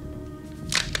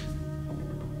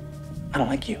 I don't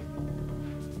like you.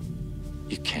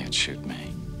 You can't shoot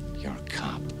me. You're a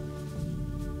cop.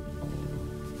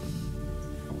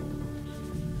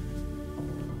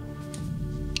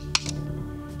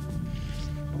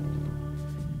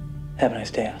 Have a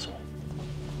nice day, asshole.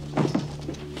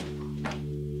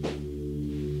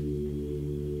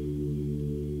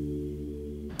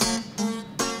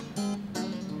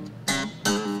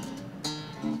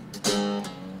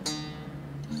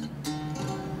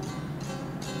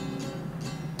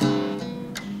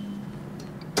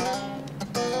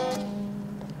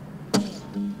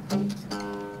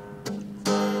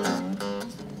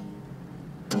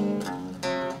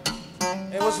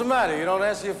 the matter? You don't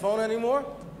answer your phone anymore?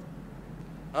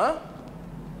 Huh?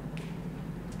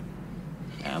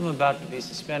 I'm about to be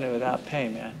suspended without pay,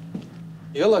 man.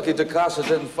 You're lucky DaCosta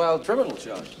didn't file criminal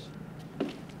charges.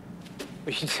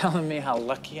 Are you telling me how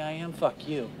lucky I am? Fuck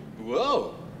you.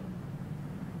 Whoa.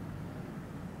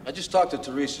 I just talked to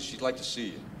Teresa. She'd like to see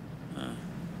you.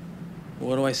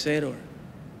 What do I say to her?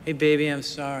 Hey, baby, I'm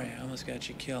sorry. I almost got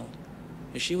you killed.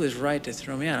 If she was right to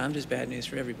throw me out, I'm just bad news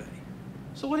for everybody.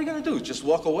 So what are you gonna do? Just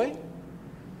walk away?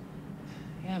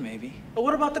 Yeah, maybe. But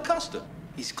what about DaCosta?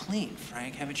 He's clean,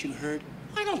 Frank. Haven't you heard?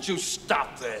 Why don't you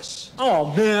stop this?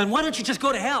 Oh, man, why don't you just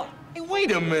go to hell? Hey,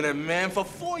 wait a minute, man. For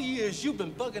 4 years, you've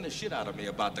been bugging the shit out of me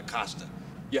about DaCosta.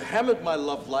 You hammered my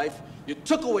love life. You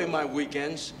took away my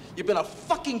weekends. You've been a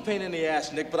fucking pain in the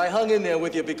ass, Nick, but I hung in there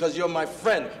with you because you're my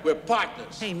friend. We're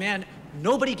partners. Hey, man,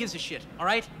 nobody gives a shit, all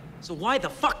right? So why the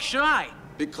fuck should I?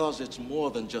 Because it's more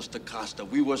than just DaCosta.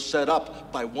 We were set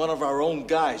up by one of our own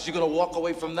guys. You gonna walk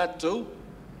away from that, too?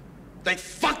 They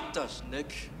fucked us,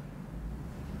 Nick.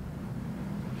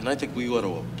 And I think we ought to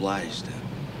oblige them.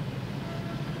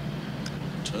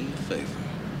 Return the favor.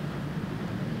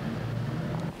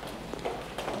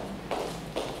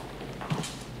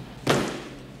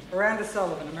 Miranda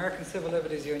Sullivan, American Civil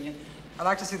Liberties Union. I'd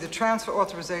like to see the transfer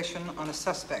authorization on a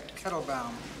suspect,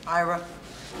 Kettlebaum. Ira?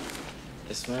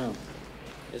 Yes, ma'am.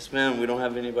 Yes, ma'am. We don't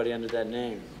have anybody under that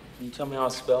name. Can you tell me how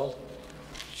it's spelled?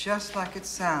 Just like it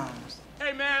sounds.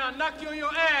 Hey, man, I'll knock you on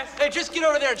your ass. Hey, just get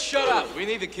over there and shut up. We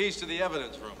need the keys to the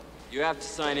evidence room. You have to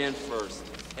sign in first.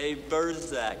 Hey,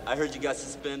 Burzak, I heard you got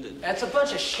suspended. That's a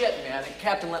bunch of shit, man. The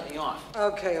captain let me off.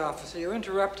 Okay, officer, you're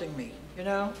interrupting me, you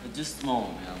know? Just a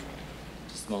moment, man.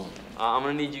 Just a moment. I'm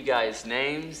gonna need you guys'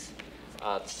 names,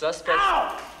 the suspect.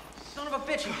 Ow! Son of a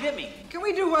bitch, you hit me. Can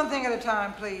we do one thing at a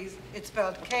time, please? It's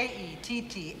spelled Kettlebaum.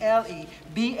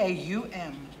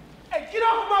 Hey, get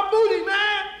off of my booty,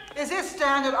 man! Is this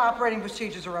standard operating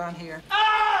procedures around here?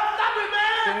 Ah, stop it,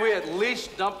 man! Can we at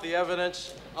least dump the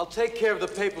evidence? I'll take care of the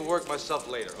paperwork myself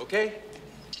later, okay?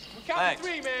 We'll count to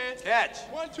 3, man. Catch.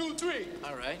 1, 2, 3.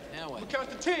 All right, now what? We'll count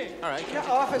to 10. All right. Yeah,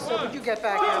 officer, would you get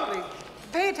back here, please?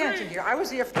 Pay attention here. I was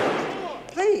here first.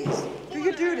 Please, do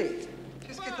your duty.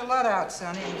 Just get the let out,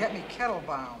 Sonny, and get me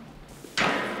Kettlebaum.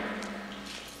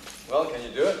 Well, can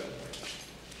you do it?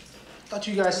 Thought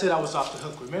you guys said I was off the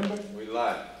hook, remember? We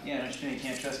lied. Yeah, don't you know you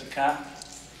can't trust a cop?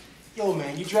 Yo,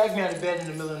 man, you dragged me out of bed in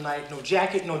the middle of the night, no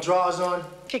jacket, no drawers on,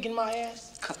 kicking my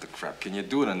ass. Cut the crap. Can you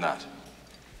do it or not?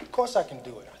 Of course I can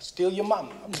do it. I steal your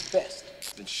mama. I'm the best.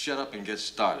 Then shut up and get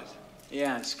started.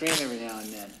 Yeah, and scream every now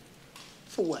and then.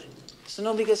 For what? So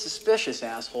nobody gets suspicious,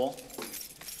 asshole.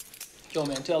 Yo,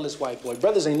 man, tell this white boy.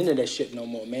 Brothers ain't into that shit no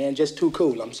more, man. Just too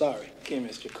cool. I'm sorry. Okay,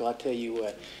 Mr. Cole, I'll tell you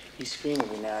what. You scream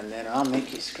every now and then, or I'll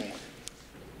make you scream.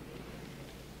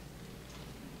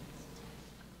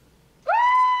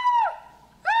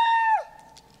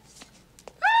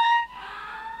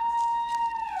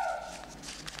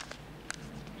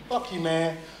 Fuck you,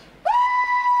 man.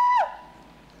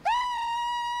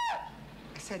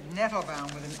 I said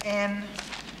Nettlebaum with an N.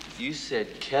 You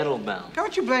said Kettlebaum.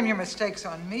 Don't you blame your mistakes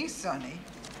on me, Sonny.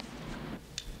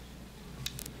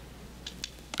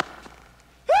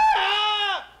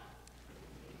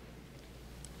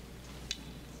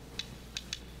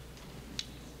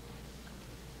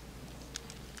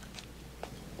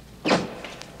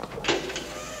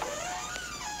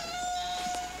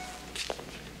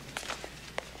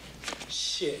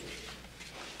 Shit.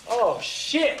 Oh,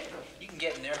 shit. You can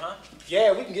get in there, huh?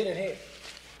 Yeah, we can get in here.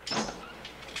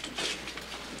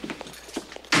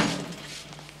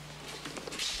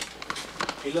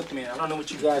 Hey, look, man, I don't know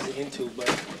what you guys are into, but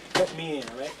let me in,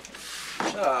 all right?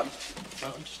 Shut up.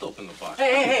 Well, just open the box.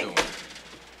 Hey, What hey, you hey. doing?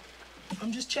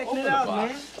 I'm just checking Open it the out,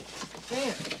 box. man.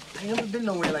 Damn, I ain't never been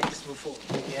nowhere like this before.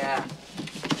 Yeah.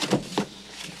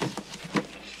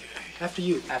 After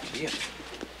you. After you.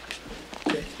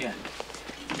 Okay. Yeah.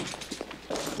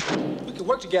 We can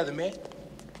work together, man.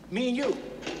 Me and you.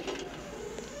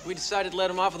 We decided to let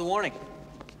him off with a warning.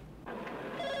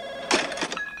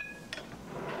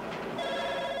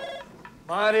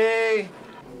 Marty!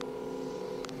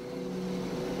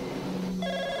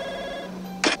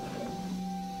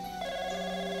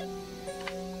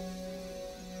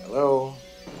 Hello?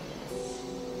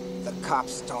 The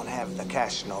cops don't have the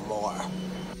cash no more.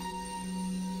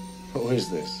 Who is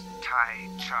this? Ty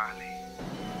Charlie.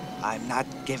 I'm not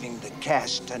giving the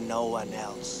cash to no one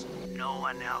else. No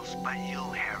one else but you,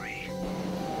 Harry.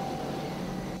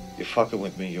 You're fucking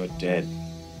with me, you're dead.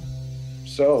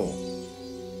 So,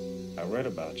 I read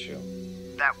about you.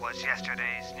 That was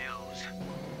yesterday's news.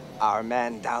 Our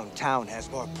man downtown has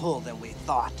more pull than we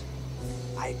thought.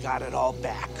 I got it all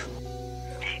back.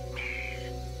 He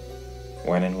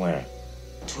When and where?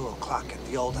 2 o'clock at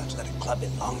the old athletic club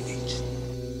in Long Beach.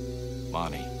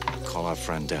 Monty, call our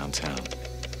friend downtown.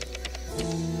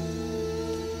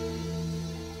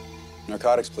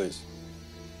 Narcotics, please.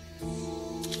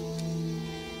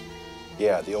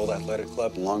 Yeah, the old athletic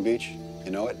club in Long Beach.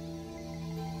 You know it?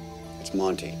 It's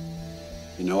Monty.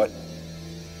 You know it?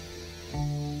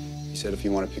 He said if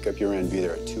you want to pick up your end, be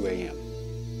there at 2 a.m.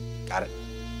 Got it?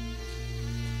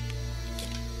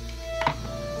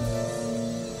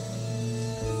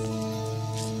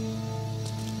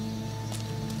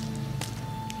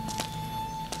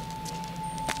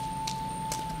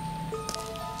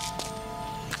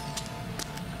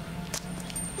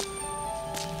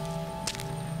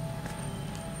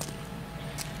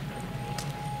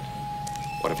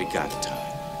 What have you got, Tom?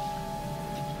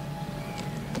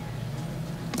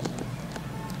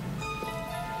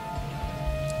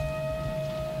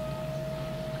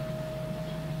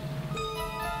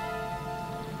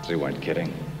 So you weren't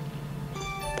kidding?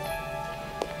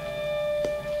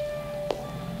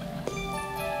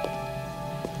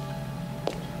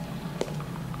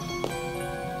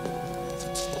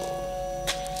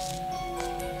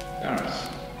 Garris,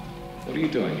 what are you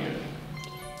doing here?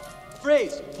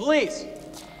 Freeze! Police!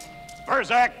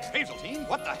 Burzak, Hazeltine,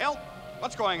 what the hell?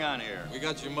 What's going on here? We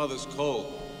got your mother's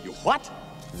cold. You what?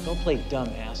 Don't play dumb,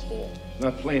 asshole.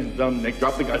 Not playing dumb, Nick.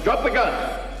 Drop the gun. Drop the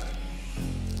gun!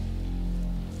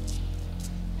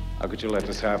 How could you let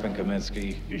this happen,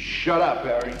 Kaminsky? You shut up,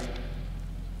 Harry.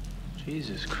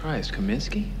 Jesus Christ,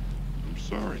 Kaminsky? I'm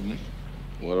sorry, Nick.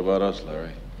 What about us,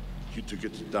 Larry? You two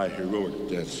get to die heroic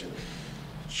deaths.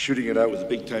 Shooting it out with a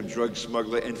big-time drug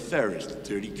smuggler and Ferris, the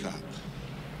dirty cop.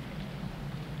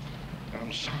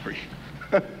 I'm sorry.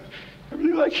 I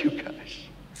really like you guys.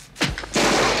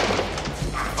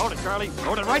 Hold it, Charlie.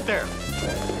 Hold it right there.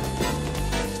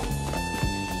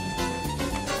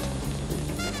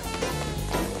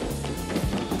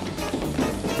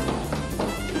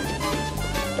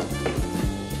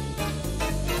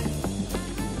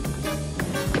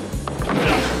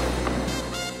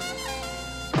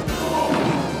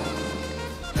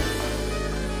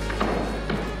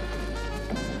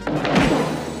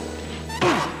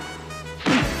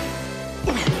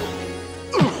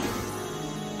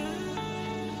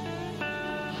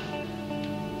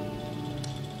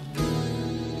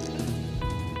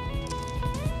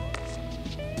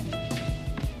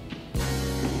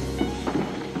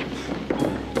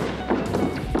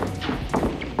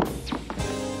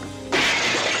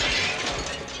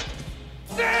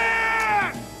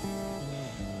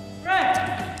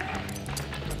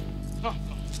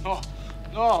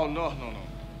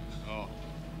 No.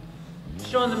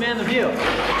 Showing the man the view.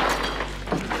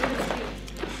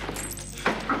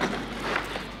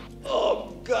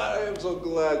 Oh, God, I am so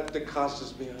glad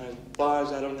DeCosta's behind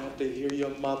bars. I don't have to hear your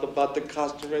mouth about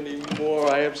DeCosta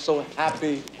anymore. I am so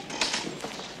happy.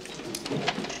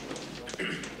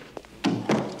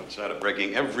 Outside of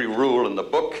breaking every rule in the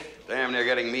book, damn near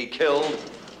getting me killed,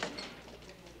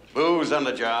 booze on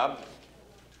the job.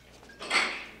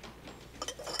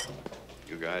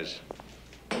 You guys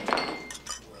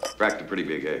cracked a pretty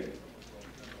big egg.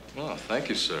 Oh, thank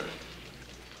you, sir.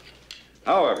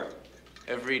 However,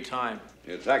 Every time.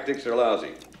 your tactics are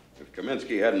lousy. If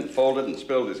Kaminsky hadn't folded and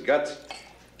spilled his guts,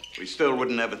 we still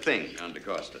wouldn't have a thing on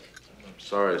DeCosta. I'm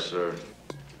sorry, sir.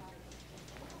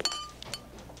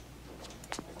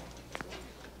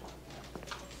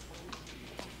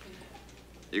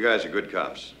 You guys are good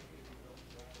cops.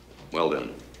 Well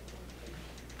done.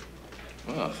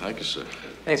 Oh, thank you, sir.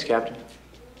 Thanks, Captain.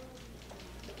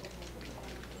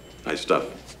 Nice stuff.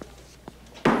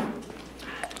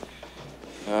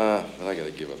 But I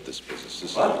gotta give up this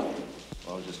business. What?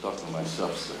 I was just talking to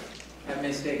myself, sir. Have a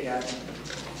nice day, Captain.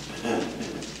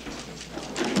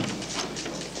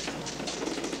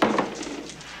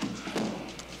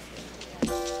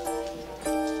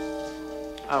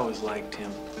 I always liked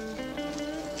him.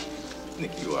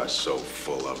 Nick, you are so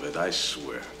full of it, I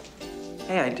swear.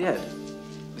 Hey, I did.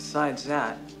 Besides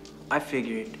that, I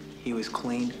figured he was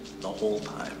clean the whole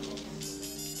time.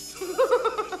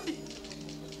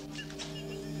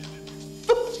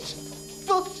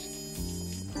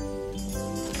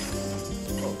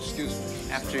 Oh, excuse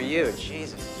me. After you,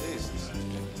 Jesus. Jesus.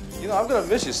 You know, I'm gonna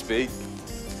miss you, Speed.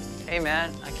 Hey,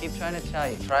 man, I keep trying to tell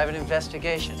you, private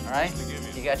investigation, all right?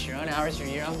 You got your own hours, you're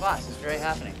your own boss. It's very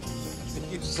happening.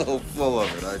 You're so full of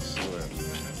it, I swear.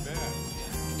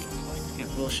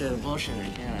 Can't bullshit a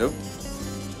bullshitter, can I? Nope.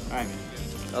 All right, man.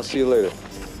 I'll see you later.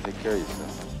 Take care of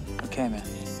yourself. Okay, man.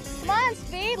 Come on,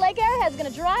 Speed. Lake Arrowhead's gonna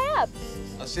dry up.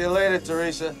 I'll see you later,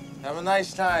 Teresa. Have a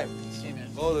nice time. See you,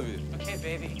 man. Both of you. Okay,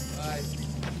 baby. Bye.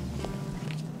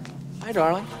 Hi,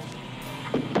 darling.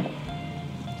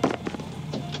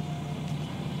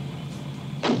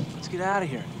 Let's get out of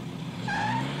here.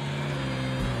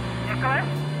 Nicholas,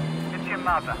 it's your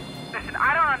mother. Listen,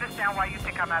 I don't understand why you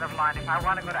think I'm out of line if I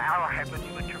want to go to Arrowhead with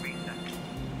you and Teresa.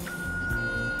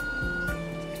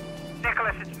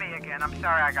 Nicholas, it's me again. I'm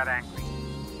sorry I got angry.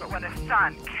 But when a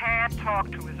son can't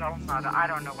talk to his own mother, I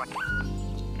don't know what to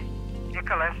do.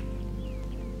 Nicholas,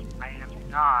 I am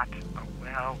not a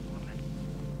well woman.